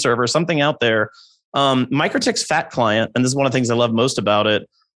SCP server, something out there. MikroTik's Fat client, and this is one of the things I love most about it,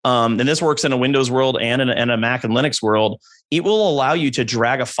 and this works in a Windows world and in a Mac and Linux world, it will allow you to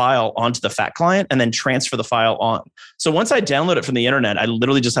drag a file onto the Fat client and then transfer the file on. So once I download it from the internet, I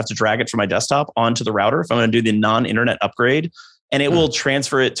literally just have to drag it from my desktop onto the router if I'm going to do the non-internet upgrade, and it will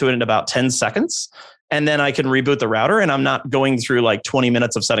transfer it to it in about 10 seconds. And then I can reboot the router, and I'm not going through like 20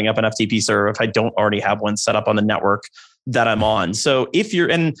 minutes of setting up an FTP server if I don't already have one set up on the network that I'm on. So if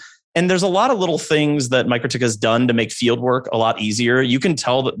you're and there's a lot of little things that MikroTik has done to make field work a lot easier. You can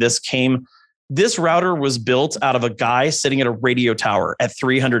tell that this router was built out of a guy sitting at a radio tower at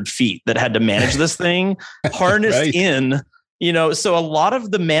 300 feet that had to manage this thing, harnessed right in. So a lot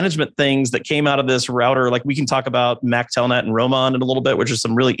of the management things that came out of this router, like we can talk about Mac Telnet and Roman in a little bit, which are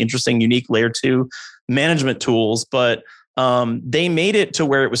some really interesting, unique layer 2 management tools. But they made it to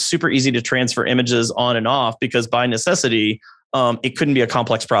where it was super easy to transfer images on and off because by necessity, it couldn't be a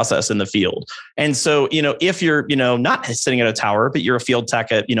complex process in the field. And so, if you're, not sitting at a tower, but you're a field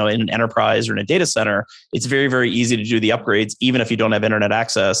tech at, in an enterprise or in a data center, it's very, very easy to do the upgrades. Even if you don't have internet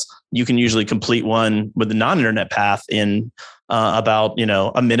access, you can usually complete one with the non-internet path in about,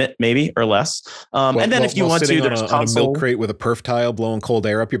 a minute, maybe, or less. And then if you want to, there's on a milk crate with a perf tile blowing cold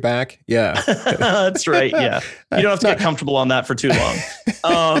air up your back. Yeah. That's right. Yeah. You don't have to get comfortable on that for too long.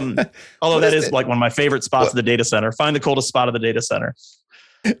 Although that is like one of my favorite spots of the data center. Find the coldest spot of the data center.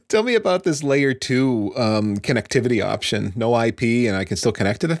 Tell me about this layer 2 connectivity option. No IP, and I can still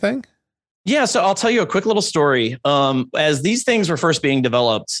connect to the thing? Yeah, so I'll tell you a quick little story. As these things were first being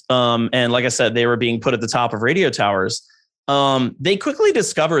developed, and like I said, they were being put at the top of radio towers, they quickly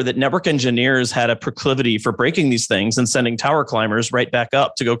discovered that network engineers had a proclivity for breaking these things and sending tower climbers right back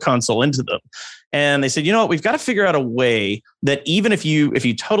up to go console into them. And they said, we've got to figure out a way that even if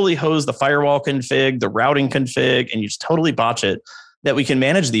you totally hose the firewall config, the routing config, and you just totally botch it, that we can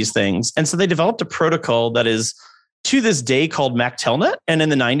manage these things. And so they developed a protocol that is to this day called Mac Telnet. And in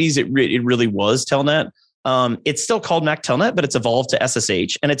the 90s, it really was Telnet. It's still called Mac Telnet, but it's evolved to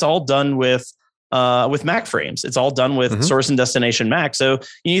SSH, and it's all done with Mac frames. It's all done with source and destination Mac. So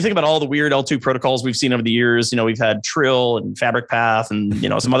you think about all the weird L2 protocols we've seen over the years. We've had Trill and Fabric Path and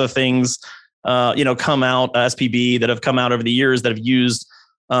some other things come out, SPB, that have come out over the years that have used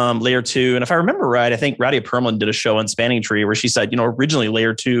layer 2. And if I remember right, I think Radia Perlman did a show on Spanning Tree where she said, originally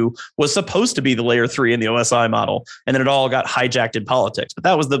layer 2 was supposed to be the layer 3 in the OSI model. And then it all got hijacked in politics. But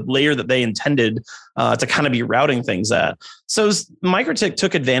that was the layer that they intended to kind of be routing things at. So MikroTik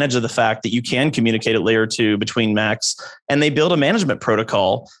took advantage of the fact that you can communicate at layer 2 between Macs, and they built a management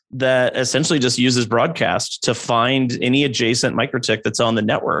protocol that essentially just uses broadcast to find any adjacent MikroTik that's on the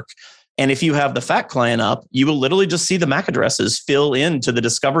network. And if you have the Fat client up, you will literally just see the MAC addresses fill into the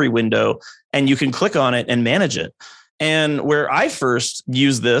discovery window, and you can click on it and manage it. And where I first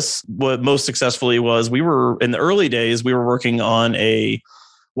used this, what most successfully was, we were in the early days, we were working on a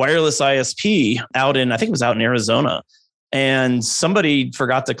wireless ISP out in Arizona. And somebody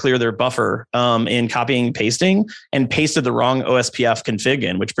forgot to clear their buffer in copying and pasting, and pasted the wrong OSPF config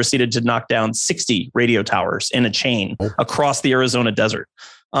in, which proceeded to knock down 60 radio towers in a chain across the Arizona desert.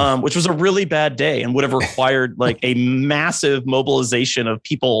 Which was a really bad day and would have required like a massive mobilization of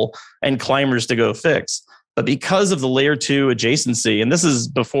people and climbers to go fix. But because of the layer 2 adjacency, and this is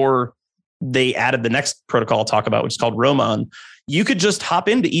before they added the next protocol I'll talk about, which is called Roman, you could just hop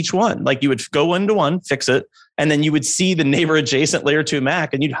into each one. Like you would go into one, fix it, and then you would see the neighbor adjacent layer 2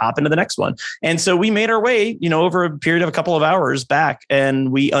 Mac, and you'd hop into the next one. And so we made our way, over a period of a couple of hours back,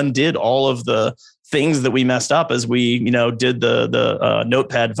 and we undid all of the things that we messed up as we, did the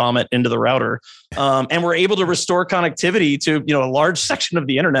notepad vomit into the router, and we're able to restore connectivity to, a large section of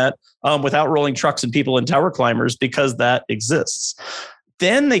the internet without rolling trucks and people and tower climbers, because that exists.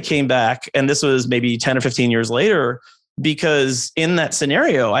 Then they came back, and this was maybe 10 or 15 years later, because in that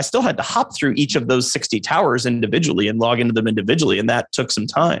scenario, I still had to hop through each of those 60 towers individually and log into them individually, and that took some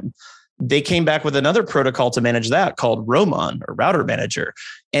time. They came back with another protocol to manage that called Roman, or Router Manager.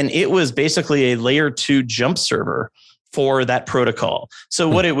 And it was basically a layer 2 jump server for that protocol. So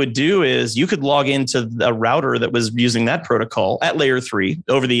what it would do is you could log into a router that was using that protocol at layer 3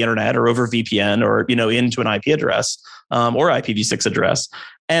 over the internet or over VPN or, into an IP address or IPv6 address.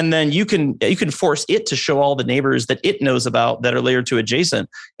 And then you can force it to show all the neighbors that it knows about that are layer 2 adjacent.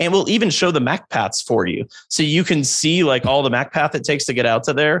 And we'll even show the MAC paths for you. So you can see like all the MAC path it takes to get out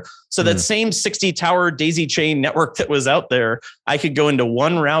to there. So that same 60 tower daisy chain network that was out there, I could go into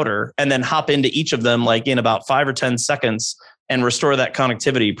one router and then hop into each of them like in about 5 or 10 seconds and restore that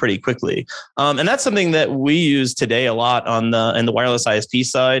connectivity pretty quickly. And that's something that we use today a lot on the wireless ISP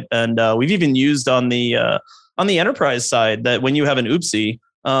side, and we've even used on the enterprise side, that when you have an oopsie,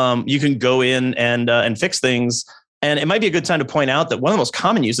 you can go in and fix things. And it might be a good time to point out that one of the most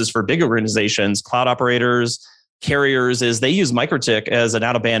common uses for big organizations, cloud operators, carriers, is they use MikroTik as an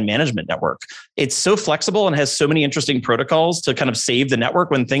out-of-band management network. It's so flexible and has so many interesting protocols to kind of save the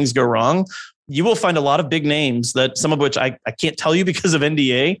network when things go wrong. You will find a lot of big names, that some of which I can't tell you because of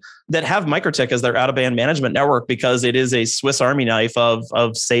NDA, that have MikroTik as their out-of-band management network, because it is a Swiss Army knife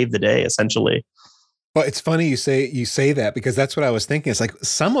of save the day, essentially. Well, it's funny you say that, because that's what I was thinking. It's like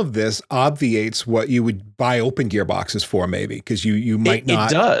some of this obviates what you would buy open gearboxes for, maybe, because you might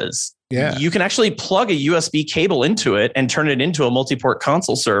not. It does. Yeah. You can actually plug a USB cable into it and turn it into a multi-port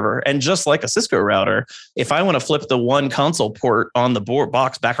console server. And just like a Cisco router, if I want to flip the one console port on the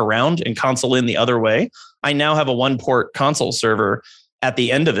box back around and console in the other way, I now have a one-port console server at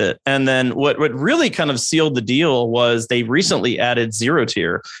the end of it. And then what really kind of sealed the deal was they recently added zero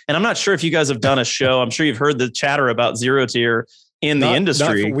tier. And I'm not sure if you guys have done a show. I'm sure you've heard the chatter about zero tier in the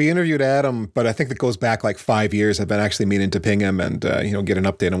industry. We interviewed Adam, but I think that goes back like 5 years. I've been actually meaning to ping him and get an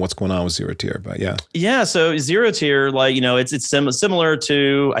update on what's going on with zero tier. But yeah. So zero tier, like, it's similar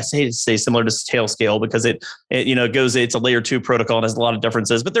to, I say similar to Tailscale, because it it's a layer 2 protocol and has a lot of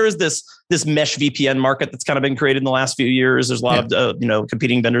differences. But there is this mesh VPN market that's kind of been created in the last few years. There's a lot of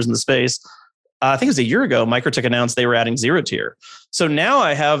competing vendors in the space. I think it was a year ago, MikroTik announced they were adding zero tier. So now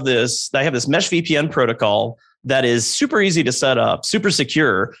I have this mesh VPN protocol that is super easy to set up, super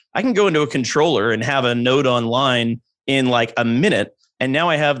secure. I can go into a controller and have a node online in like a minute. And now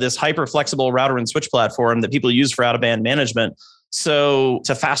I have this hyper flexible router and switch platform that people use for out-of-band management. So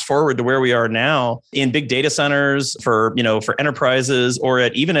to fast forward to where we are now, in big data centers, for enterprises, or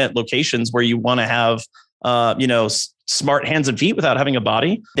even at locations where you want to have smart hands and feet without having a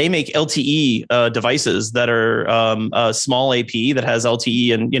body, they make LTE devices that are a small AP that has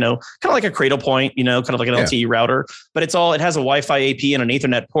LTE and, kind of like a cradle point, kind of like an LTE router, but it has a Wi-Fi AP and an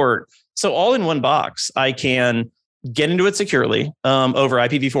Ethernet port. So all in one box, I can get into it securely over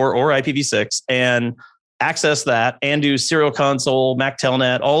IPv4 or IPv6 and access that and do serial console, MAC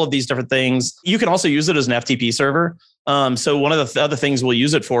Telnet, all of these different things. You can also use it as an FTP server. So one of the other things we'll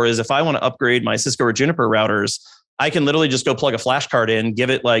use it for is if I want to upgrade my Cisco or Juniper routers, I can literally just go plug a flash card in,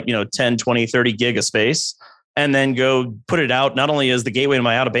 give it 10, 20, 30 gig of space, and then go put it out not only as the gateway to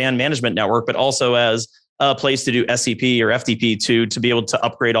my out-of-band management network, but also as a place to do SCP or FTP to be able to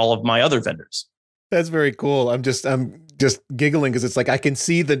upgrade all of my other vendors. That's very cool. I'm just giggling because it's like I can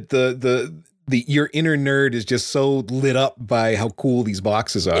see that your inner nerd is just so lit up by how cool these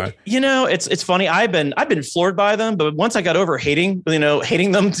boxes are. It's funny. I've been floored by them, but once I got over hating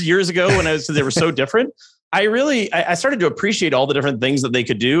them years ago when they were so different, I started to appreciate all the different things that they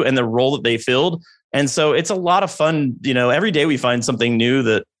could do and the role that they filled. And so it's a lot of fun. Every day we find something new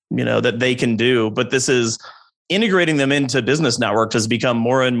that they can do, but this is integrating them into business networks has become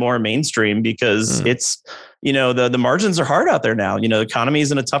more and more mainstream because it's, the margins are hard out there now. The economy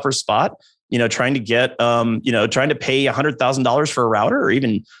is in a tougher spot. Trying to get, trying to pay $100,000 for a router or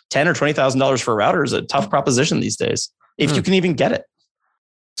even $10,000 or $20,000 for a router is a tough proposition these days, if you can even get it.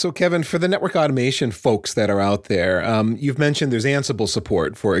 So, Kevin, for the network automation folks that are out there, you've mentioned there's Ansible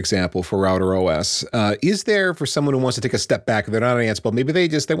support, for example, for Router OS. Is there, for someone who wants to take a step back, they're not on Ansible, maybe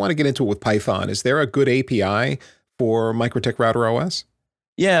they want to get into it with Python, is there a good API for MikroTik Router OS?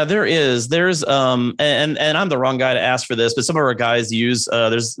 Yeah, there is. There's and I'm the wrong guy to ask for this, but some of our guys use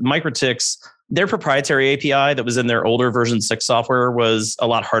there's MikroTik's their proprietary API that was in their older version 6 software was a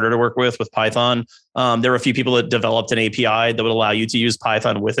lot harder to work with Python. There were a few people that developed an API that would allow you to use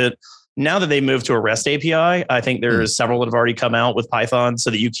Python with it. Now that they moved to a REST API, I think there's several that have already come out with Python so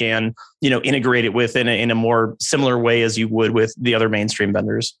that you can, integrate it with in a more similar way as you would with the other mainstream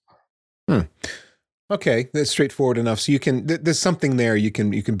vendors. Okay, that's straightforward enough. So you can, there's something there you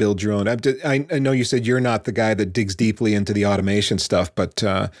can build your own. I know you said you're not the guy that digs deeply into the automation stuff, but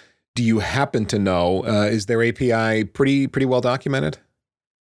do you happen to know, is their API pretty well documented?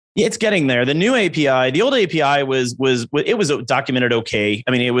 Yeah, it's getting there. The new API, the old API was documented okay.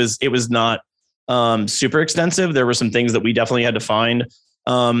 I mean, it was not super extensive. There were some things that we definitely had to find.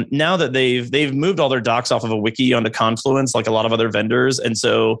 Now that they've moved all their docs off of a wiki onto Confluence, like a lot of other vendors, and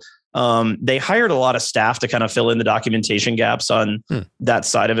so they hired a lot of staff to kind of fill in the documentation gaps on that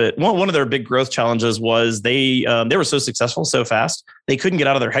side of it. One of their big growth challenges was they were so successful so fast they couldn't get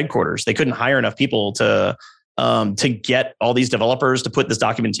out of their headquarters. They couldn't hire enough people to get all these developers to put this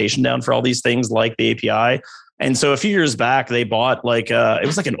documentation down for all these things like the API. And so a few years back, they bought it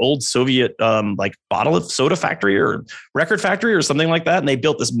was like an old Soviet like bottle of soda factory or record factory or something like that. And they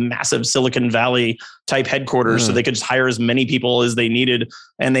built this massive Silicon Valley type headquarters so they could just hire as many people as they needed.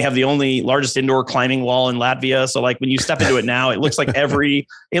 And they have the only largest indoor climbing wall in Latvia. So like when you step into it now, it looks like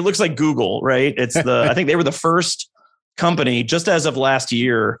it looks like Google, right? I think they were the first company just as of last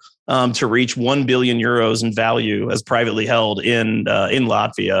year to reach 1 billion euros in value as privately held in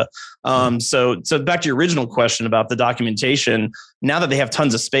Latvia. So back to your original question about the documentation, now that they have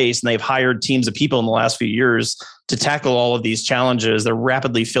tons of space and they've hired teams of people in the last few years to tackle all of these challenges, they're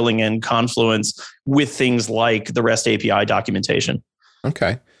rapidly filling in Confluence with things like the REST API documentation.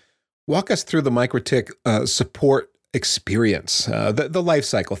 Okay. Walk us through the MikroTik support experience, the life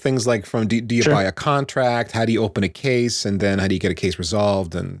cycle, things like from do you buy a contract, how do you open a case, and then how do you get a case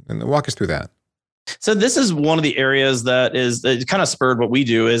resolved, and walk us through that. So this is one of the areas that it kind of spurred what we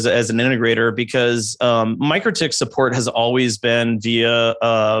do as an integrator, because MikroTik support has always been via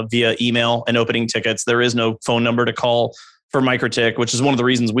email and opening tickets. There is no phone number to call for MikroTik, which is one of the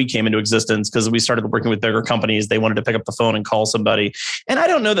reasons we came into existence, because we started working with bigger companies. They wanted to pick up the phone and call somebody. And I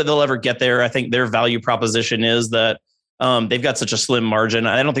don't know that they'll ever get there. I think their value proposition is that they've got such a slim margin.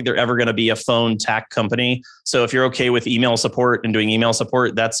 I don't think they're ever going to be a phone TAC company. So if you're okay with email support and doing email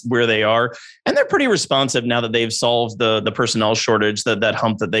support, that's where they are. And they're pretty responsive now that they've solved the personnel shortage, that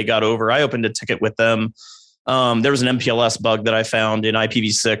hump that they got over. I opened a ticket with them. There was an MPLS bug that I found in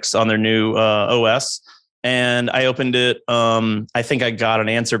IPv6 on their new OS. And I opened it. I think I got an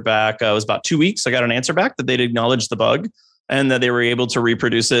answer back. It was about 2 weeks. I got an answer back that they'd acknowledged the bug and that they were able to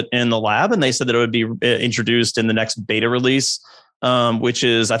reproduce it in the lab. And they said that it would be introduced in the next beta release, which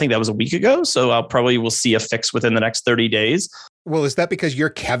is, I think that was a week ago. So we'll see a fix within the next 30 days. Well, is that because you're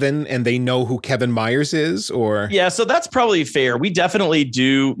Kevin and they know who Kevin Myers is, or? Yeah, so that's probably fair. We definitely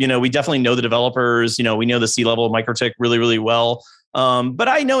do. We definitely know the developers. We know the C-level of MikroTik really, really well. But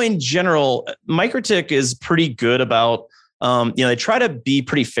I know in general, MikroTik is pretty good about, they try to be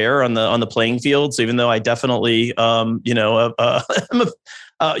pretty fair on the playing field. So even though I definitely, we're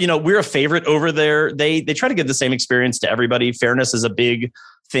a favorite over there, they try to give the same experience to everybody. Fairness is a big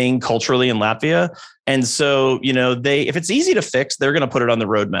thing culturally in Latvia. And so, if it's easy to fix, they're going to put it on the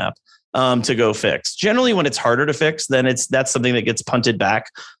roadmap to go fix. Generally, when it's harder to fix, then that's something that gets punted back.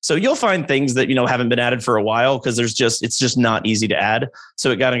 So you'll find things that, haven't been added for a while because it's just not easy to add.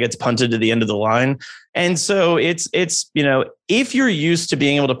 So it kind of gets punted to the end of the line. And so it's if you're used to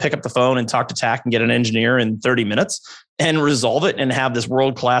being able to pick up the phone and talk to TAC and get an engineer in 30 minutes and resolve it and have this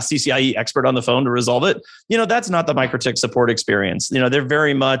world-class CCIE expert on the phone to resolve it, that's not the MikroTik support experience. They're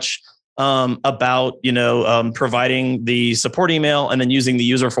very much about providing the support email and then using the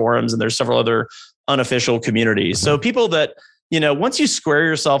user forums, and there's several other unofficial communities. So people that once you square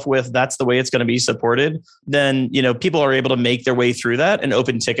yourself with that's the way it's going to be supported, then people are able to make their way through that and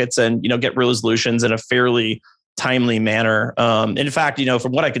open tickets and get resolutions in a fairly timely manner. In fact,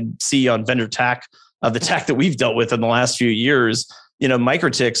 from what I could see on vendor TAC, the TAC that we've dealt with in the last few years,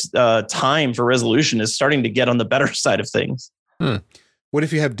 MikroTik's time for resolution is starting to get on the better side of things. What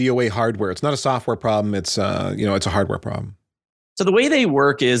if you have DOA hardware? It's not a software problem. It's it's a hardware problem. So the way they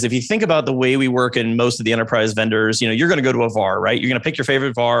work is, if you think about the way we work in most of the enterprise vendors, you're going to go to a VAR, right? You're going to pick your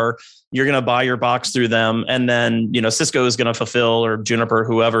favorite VAR. You're going to buy your box through them. And then, Cisco is going to fulfill, or Juniper,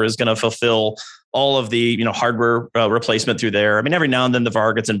 whoever is going to fulfill all of the, hardware replacement through there. I mean, every now and then the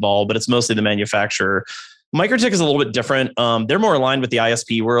VAR gets involved, but it's mostly the manufacturer. MikroTik is a little bit different. They're more aligned with the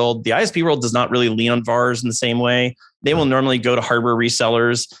ISP world. The ISP world does not really lean on VARs in the same way. They will normally go to hardware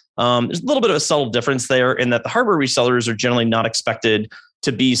resellers. There's a little bit of a subtle difference there in that the hardware resellers are generally not expected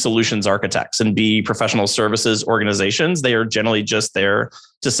to be solutions architects and be professional services organizations. They are generally just there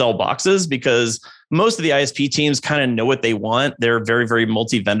to sell boxes, because most of the ISP teams kind of know what they want. They're very, very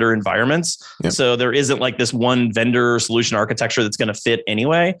multi-vendor environments. Yep. So there isn't like this one vendor solution architecture that's going to fit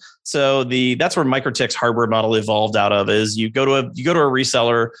anyway. So that's where MikroTik's hardware model evolved out of, is you go to a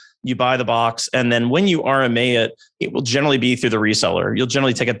reseller, you buy the box, and then when you RMA it will generally be through the reseller. You'll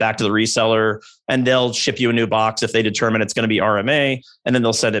generally take it back to the reseller and they'll ship you a new box if they determine it's going to be RMA, and then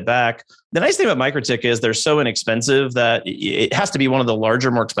they'll send it back. The nice thing about MikroTik is they're so inexpensive that it has to be one of the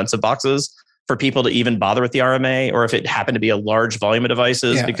larger, more expensive boxes for people to even bother with the RMA, or if it happened to be a large volume of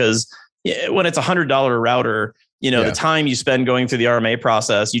devices, because when it's $100 router, the time you spend going through the RMA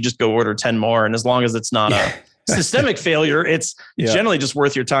process, you just go order 10 more. And as long as it's not a systemic failure, it's generally just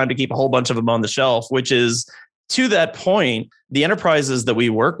worth your time to keep a whole bunch of them on the shelf, which is, to that point, the enterprises that we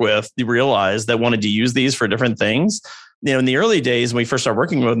work with, they realize that wanted to use these for different things. In the early days, when we first started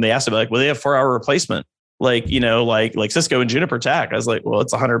working with them, they asked about, will they have 4-hour replacement? like, like Cisco and Juniper TAC. I was like, well,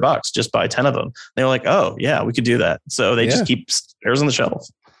 it's $100, just buy 10 of them. They were like, oh yeah, we could do that. So they just keep spares on the shelf.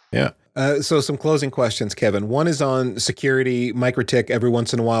 Yeah. So some closing questions, Kevin. One is on security. MikroTik every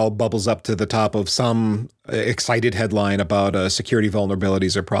once in a while bubbles up to the top of some excited headline about security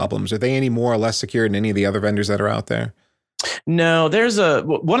vulnerabilities or problems. Are they any more or less secure than any of the other vendors that are out there? No, there's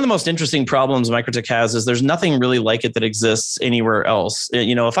one of the most interesting problems MikroTik has is there's nothing really like it that exists anywhere else.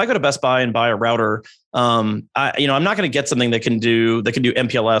 If I go to Best Buy and buy a router, I'm not going to get something that can do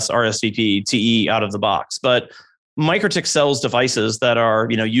MPLS, RSVP, TE out of the box, but MikroTik sells devices that are,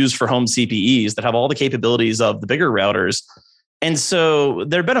 used for home CPEs that have all the capabilities of the bigger routers. And so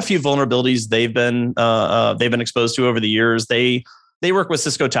there've been a few vulnerabilities they've been exposed to over the years. They work with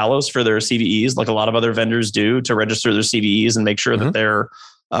Cisco Talos for their CVEs, like a lot of other vendors do, to register their CVEs and make sure that they're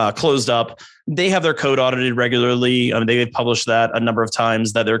closed up. They have their code audited regularly. They've published that a number of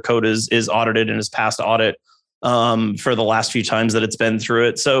times that their code is audited and has passed audit for the last few times that it's been through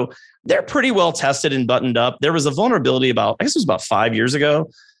it. So they're pretty well tested and buttoned up. There was a vulnerability about 5 years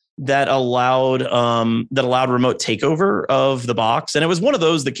ago that allowed remote takeover of the box. And it was one of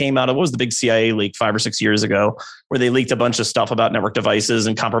those that came out of, what was the big CIA leak 5 or 6 years ago, where they leaked a bunch of stuff about network devices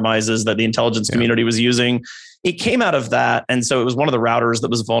and compromises that the intelligence community was using. It came out of that. And so it was one of the routers that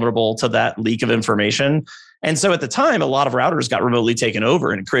was vulnerable to that leak of information. And so at the time, a lot of routers got remotely taken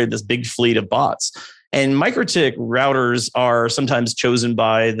over and it created this big fleet of bots. And MikroTik routers are sometimes chosen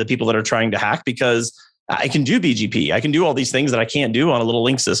by the people that are trying to hack because I can do BGP. I can do all these things that I can't do on a little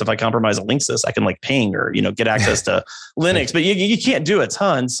Linksys. If I compromise a Linksys, I can ping or, get access to Linux, but you can't do a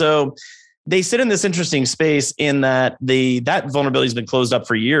ton. So they sit in this interesting space in that that vulnerability has been closed up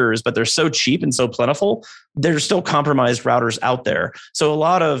for years, but they're so cheap and so plentiful. There's still compromised routers out there. So a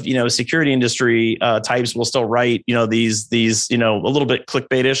lot of, security industry types will still write, these a little bit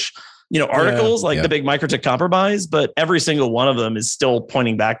clickbaitish articles the big MikroTik compromise, but every single one of them is still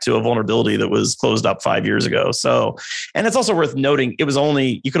pointing back to a vulnerability that was closed up 5 years ago. So, and it's also worth noting, you could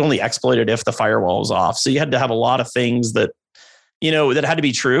only exploit it if the firewall was off. So you had to have a lot of things that, that had to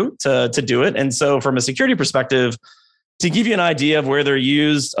be true to do it. And so from a security perspective, to give you an idea of where they're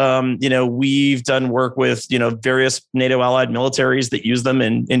used, we've done work with, various NATO allied militaries that use them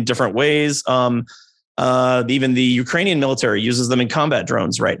in different ways. Even the Ukrainian military uses them in combat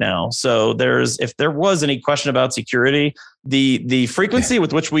drones right now. So if there was any question about security, the frequency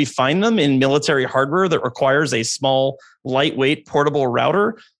with which we find them in military hardware that requires a small, lightweight, portable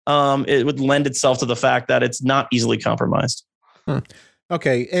router, it would lend itself to the fact that it's not easily compromised.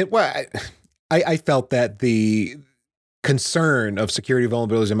 Okay. I felt that the concern of security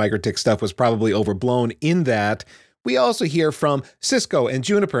vulnerabilities in MikroTik stuff was probably overblown in that we also hear from Cisco and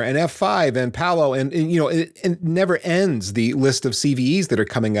Juniper and F5 and Palo and it never ends, the list of CVEs that are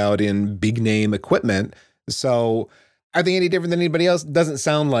coming out in big name equipment. So are they any different than anybody else? Doesn't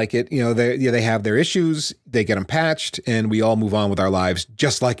sound like it. They have their issues, they get them patched, and we all move on with our lives,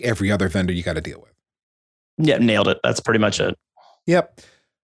 just like every other vendor you got to deal with. Yeah, nailed it. That's pretty much it. Yep.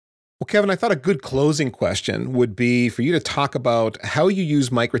 Well, Kevin, I thought a good closing question would be for you to talk about how you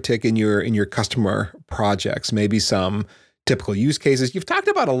use MikroTik in your customer projects, maybe some typical use cases. You've talked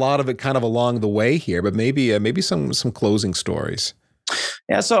about a lot of it kind of along the way here, but maybe some closing stories.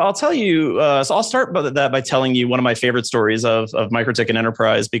 Yeah, so I'll tell you, so I'll start by telling you one of my favorite stories of MikroTik and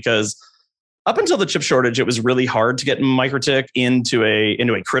enterprise, because up until the chip shortage, it was really hard to get MikroTik into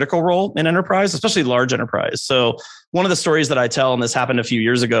a critical role in enterprise, especially large enterprise. So one of the stories that I tell, and this happened a few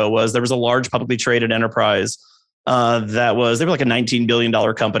years ago, was there was a large publicly traded enterprise they were like a $19 billion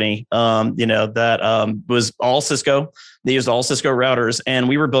company, that was all Cisco. They used all Cisco routers, and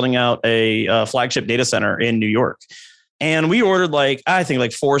we were building out a flagship data center in New York. And we ordered I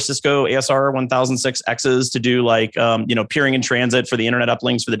think 4 Cisco ASR 1006Xs to do peering in transit for the internet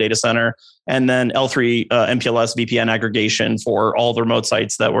uplinks for the data center, and then L3 MPLS VPN aggregation for all the remote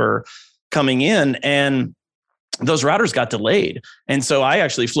sites that were coming in. And those routers got delayed. And so I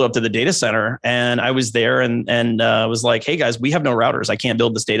actually flew up to the data center and I was there and was like, hey guys, we have no routers. I can't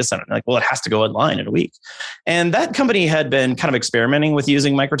build this data center. And well, it has to go online in a week. And that company had been kind of experimenting with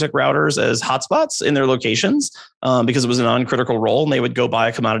using MikroTik routers as hotspots in their locations because it was an non-critical role. And they would go buy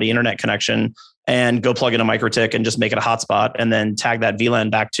a commodity internet connection and go plug in a MikroTik and just make it a hotspot and then tag that VLAN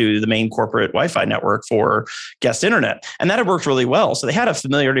back to the main corporate Wi-Fi network for guest internet. And that had worked really well. So they had a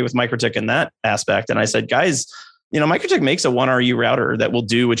familiarity with MikroTik in that aspect. And I said, guys, MikroTik makes a 1RU router that will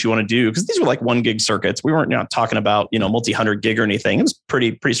do what you want to do, because these were 1 gig circuits. We weren't talking about, multi-100 gig or anything. It was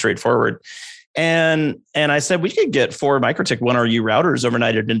pretty straightforward. And I said, we could get 4 MikroTik 1RU routers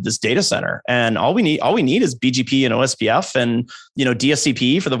overnighted into this data center. And all we need is BGP and OSPF and,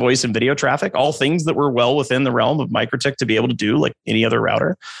 DSCP for the voice and video traffic, all things that were well within the realm of MikroTik to be able to do like any other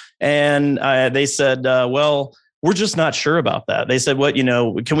router. And they said, well, we're just not sure about that. They said, what,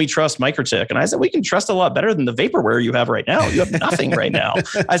 can we trust MikroTik? And I said, we can trust a lot better than the vaporware you have right now. You have nothing right now.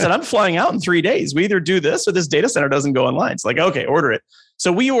 I said, I'm flying out in 3 days. We either do this or this data center doesn't go online. It's like, okay, order it.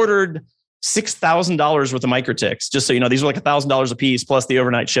 So we ordered $6,000 worth of MikroTiks, just so you know, these are like $1,000 a piece plus the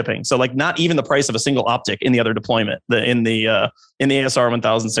overnight shipping. So like not even the price of a single optic in the other deployment, in the ASR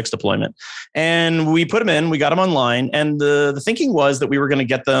 1006 deployment. And we put them in, we got them online. And the thinking was that we were going to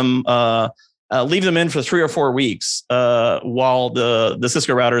get them, leave them in for 3 or 4 weeks while the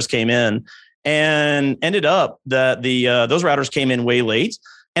Cisco routers came in, and ended up that those routers came in way late.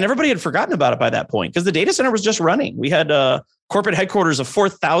 And everybody had forgotten about it by that point because the data center was just running. We had corporate headquarters of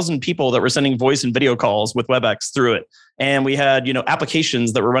 4,000 people that were sending voice and video calls with WebEx through it. And we had,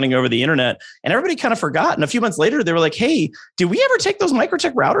 applications that were running over the internet, and everybody kind of forgot. And a few months later, they were like, hey, did we ever take those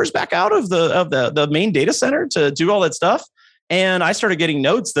MikroTik routers back out of the main data center to do all that stuff? And I started getting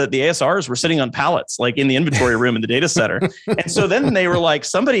notes that the ASRs were sitting on pallets, like in the inventory room in the data center. And so then they were like,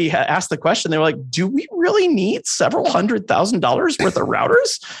 somebody asked the question, they were like, do we really need several $100,000 worth of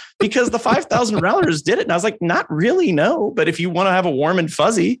routers? Because the 5,000 routers did it. And I was like, not really, no. But if you want to have a warm and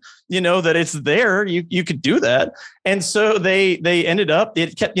fuzzy, that it's there, you could do that. And so they ended up,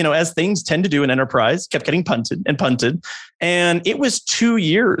 it kept, as things tend to do in enterprise, kept getting punted. And it was 2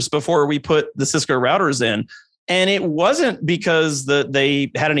 years before we put the Cisco routers in. And it wasn't because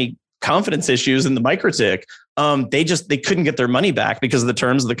they had any confidence issues in the MikroTik. They couldn't get their money back because of the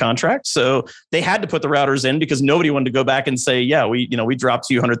terms of the contract. So they had to put the routers in because nobody wanted to go back and say, yeah, we dropped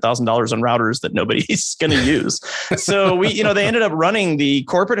 $200,000 on routers that nobody's going to use. So they ended up running the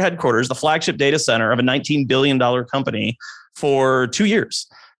corporate headquarters, the flagship data center of a $19 billion company for 2 years.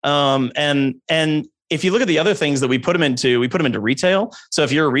 And if you look at the other things that we put them into retail. So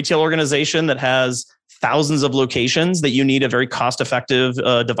if you're a retail organization that has thousands of locations that you need a very cost-effective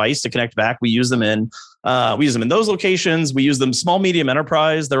device to connect back, we use them in those locations. We use them small, medium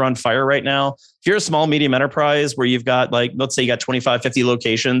enterprise. They're on fire right now. If you're a small, medium enterprise where you've got let's say you got 25, 50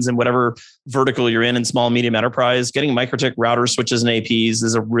 locations in whatever vertical you're in small, medium enterprise, getting MikroTik routers, switches, and APs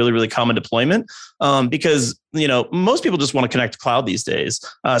is a really, really common deployment because, most people just want to connect to cloud these days,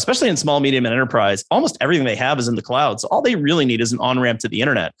 especially in small, medium, and enterprise. Almost everything they have is in the cloud. So all they really need is an on-ramp to the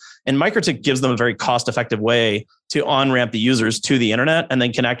internet. And MikroTik gives them a very cost-effective way to on-ramp the users to the internet and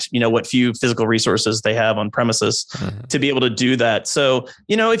then connect, what few physical resources they have on premises to be able to do that. So,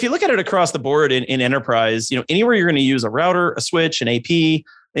 if you look at it across the board in enterprise, anywhere you're going to use a router, a switch, an AP,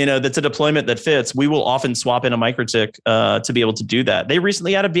 that's a deployment that fits, we will often swap in a MikroTik to be able to do that. They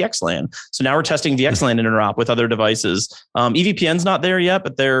recently added VXLAN. So now we're testing VXLAN interop with other devices. EVPN's not there yet,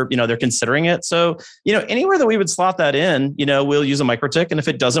 but they're considering it. So, anywhere that we would slot that in, we'll use a MikroTik. And if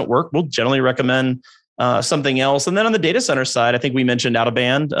it doesn't work, we'll generally recommend something else. And then on the data center side, I think we mentioned out of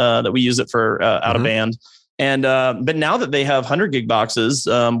band, that we use it for out of band. And but now that they have 100 gig boxes,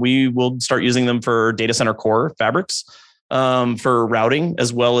 we will start using them for data center core fabrics, for routing,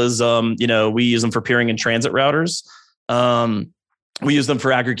 as well as we use them for peering and transit routers. We use them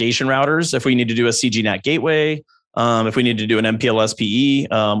for aggregation routers if we need to do a CGNAT gateway. If we need to do an MPLS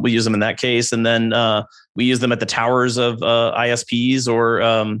PE, we use them in that case. And then we use them at the towers of ISPs,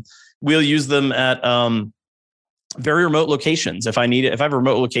 or we'll use them at very remote locations. If I have a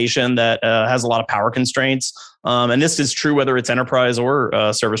remote location that has a lot of power constraints, and this is true whether it's enterprise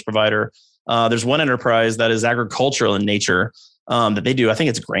or service provider. There's one enterprise that is agricultural in nature that they do. I think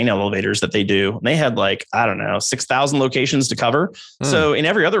it's grain elevators that they do. They had 6,000 locations to cover. So in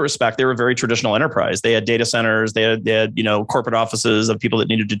every other respect, they were a very traditional enterprise. They had data centers, they had corporate offices of people that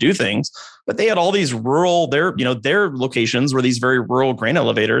needed to do things, but they had all these rural, their locations were these very rural grain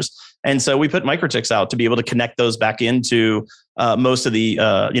elevators. And so we put MikroTiks out to be able to connect those back into most of the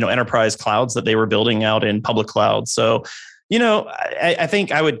enterprise clouds that they were building out in public clouds. So I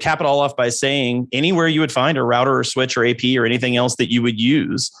think I would cap it all off by saying anywhere you would find a router or switch or AP or anything else that you would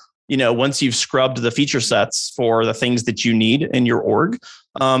use, once you've scrubbed the feature sets for the things that you need in your org,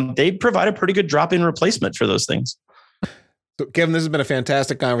 they provide a pretty good drop-in replacement for those things. So, Kevin, this has been a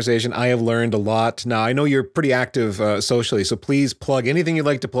fantastic conversation. I have learned a lot. Now, I know you're pretty active socially, so please plug anything you'd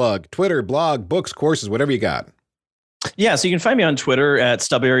like to plug. Twitter, blog, books, courses, whatever you got. Yeah, so you can find me on Twitter at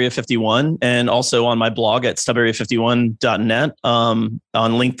StubArea51 and also on my blog at stubarea51.net, on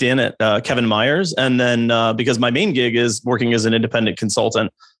LinkedIn at Kevin Myers. And then because my main gig is working as an independent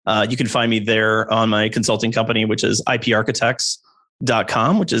consultant, you can find me there on my consulting company, which is IP Architects.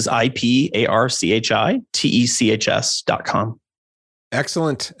 which is IPARCHITECHS.com.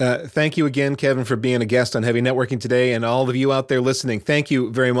 Excellent. Thank you again, Kevin, for being a guest on Heavy Networking today. And all of you out there listening, thank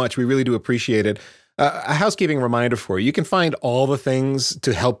you very much. We really do appreciate it. A housekeeping reminder for you. You can find all the things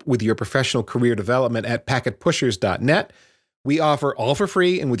to help with your professional career development at packetpushers.net. We offer all for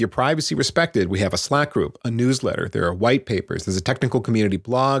free and with your privacy respected. We have a Slack group, a newsletter, there are white papers, there's a technical community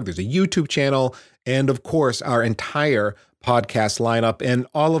blog, there's a YouTube channel, and of course, our entire podcast lineup. And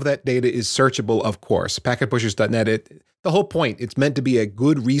all of that data is searchable, of course. Packetpushers.net, the whole point, it's meant to be a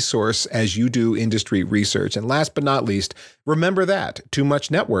good resource as you do industry research. And last but not least, remember that too much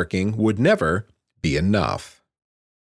networking would never be enough.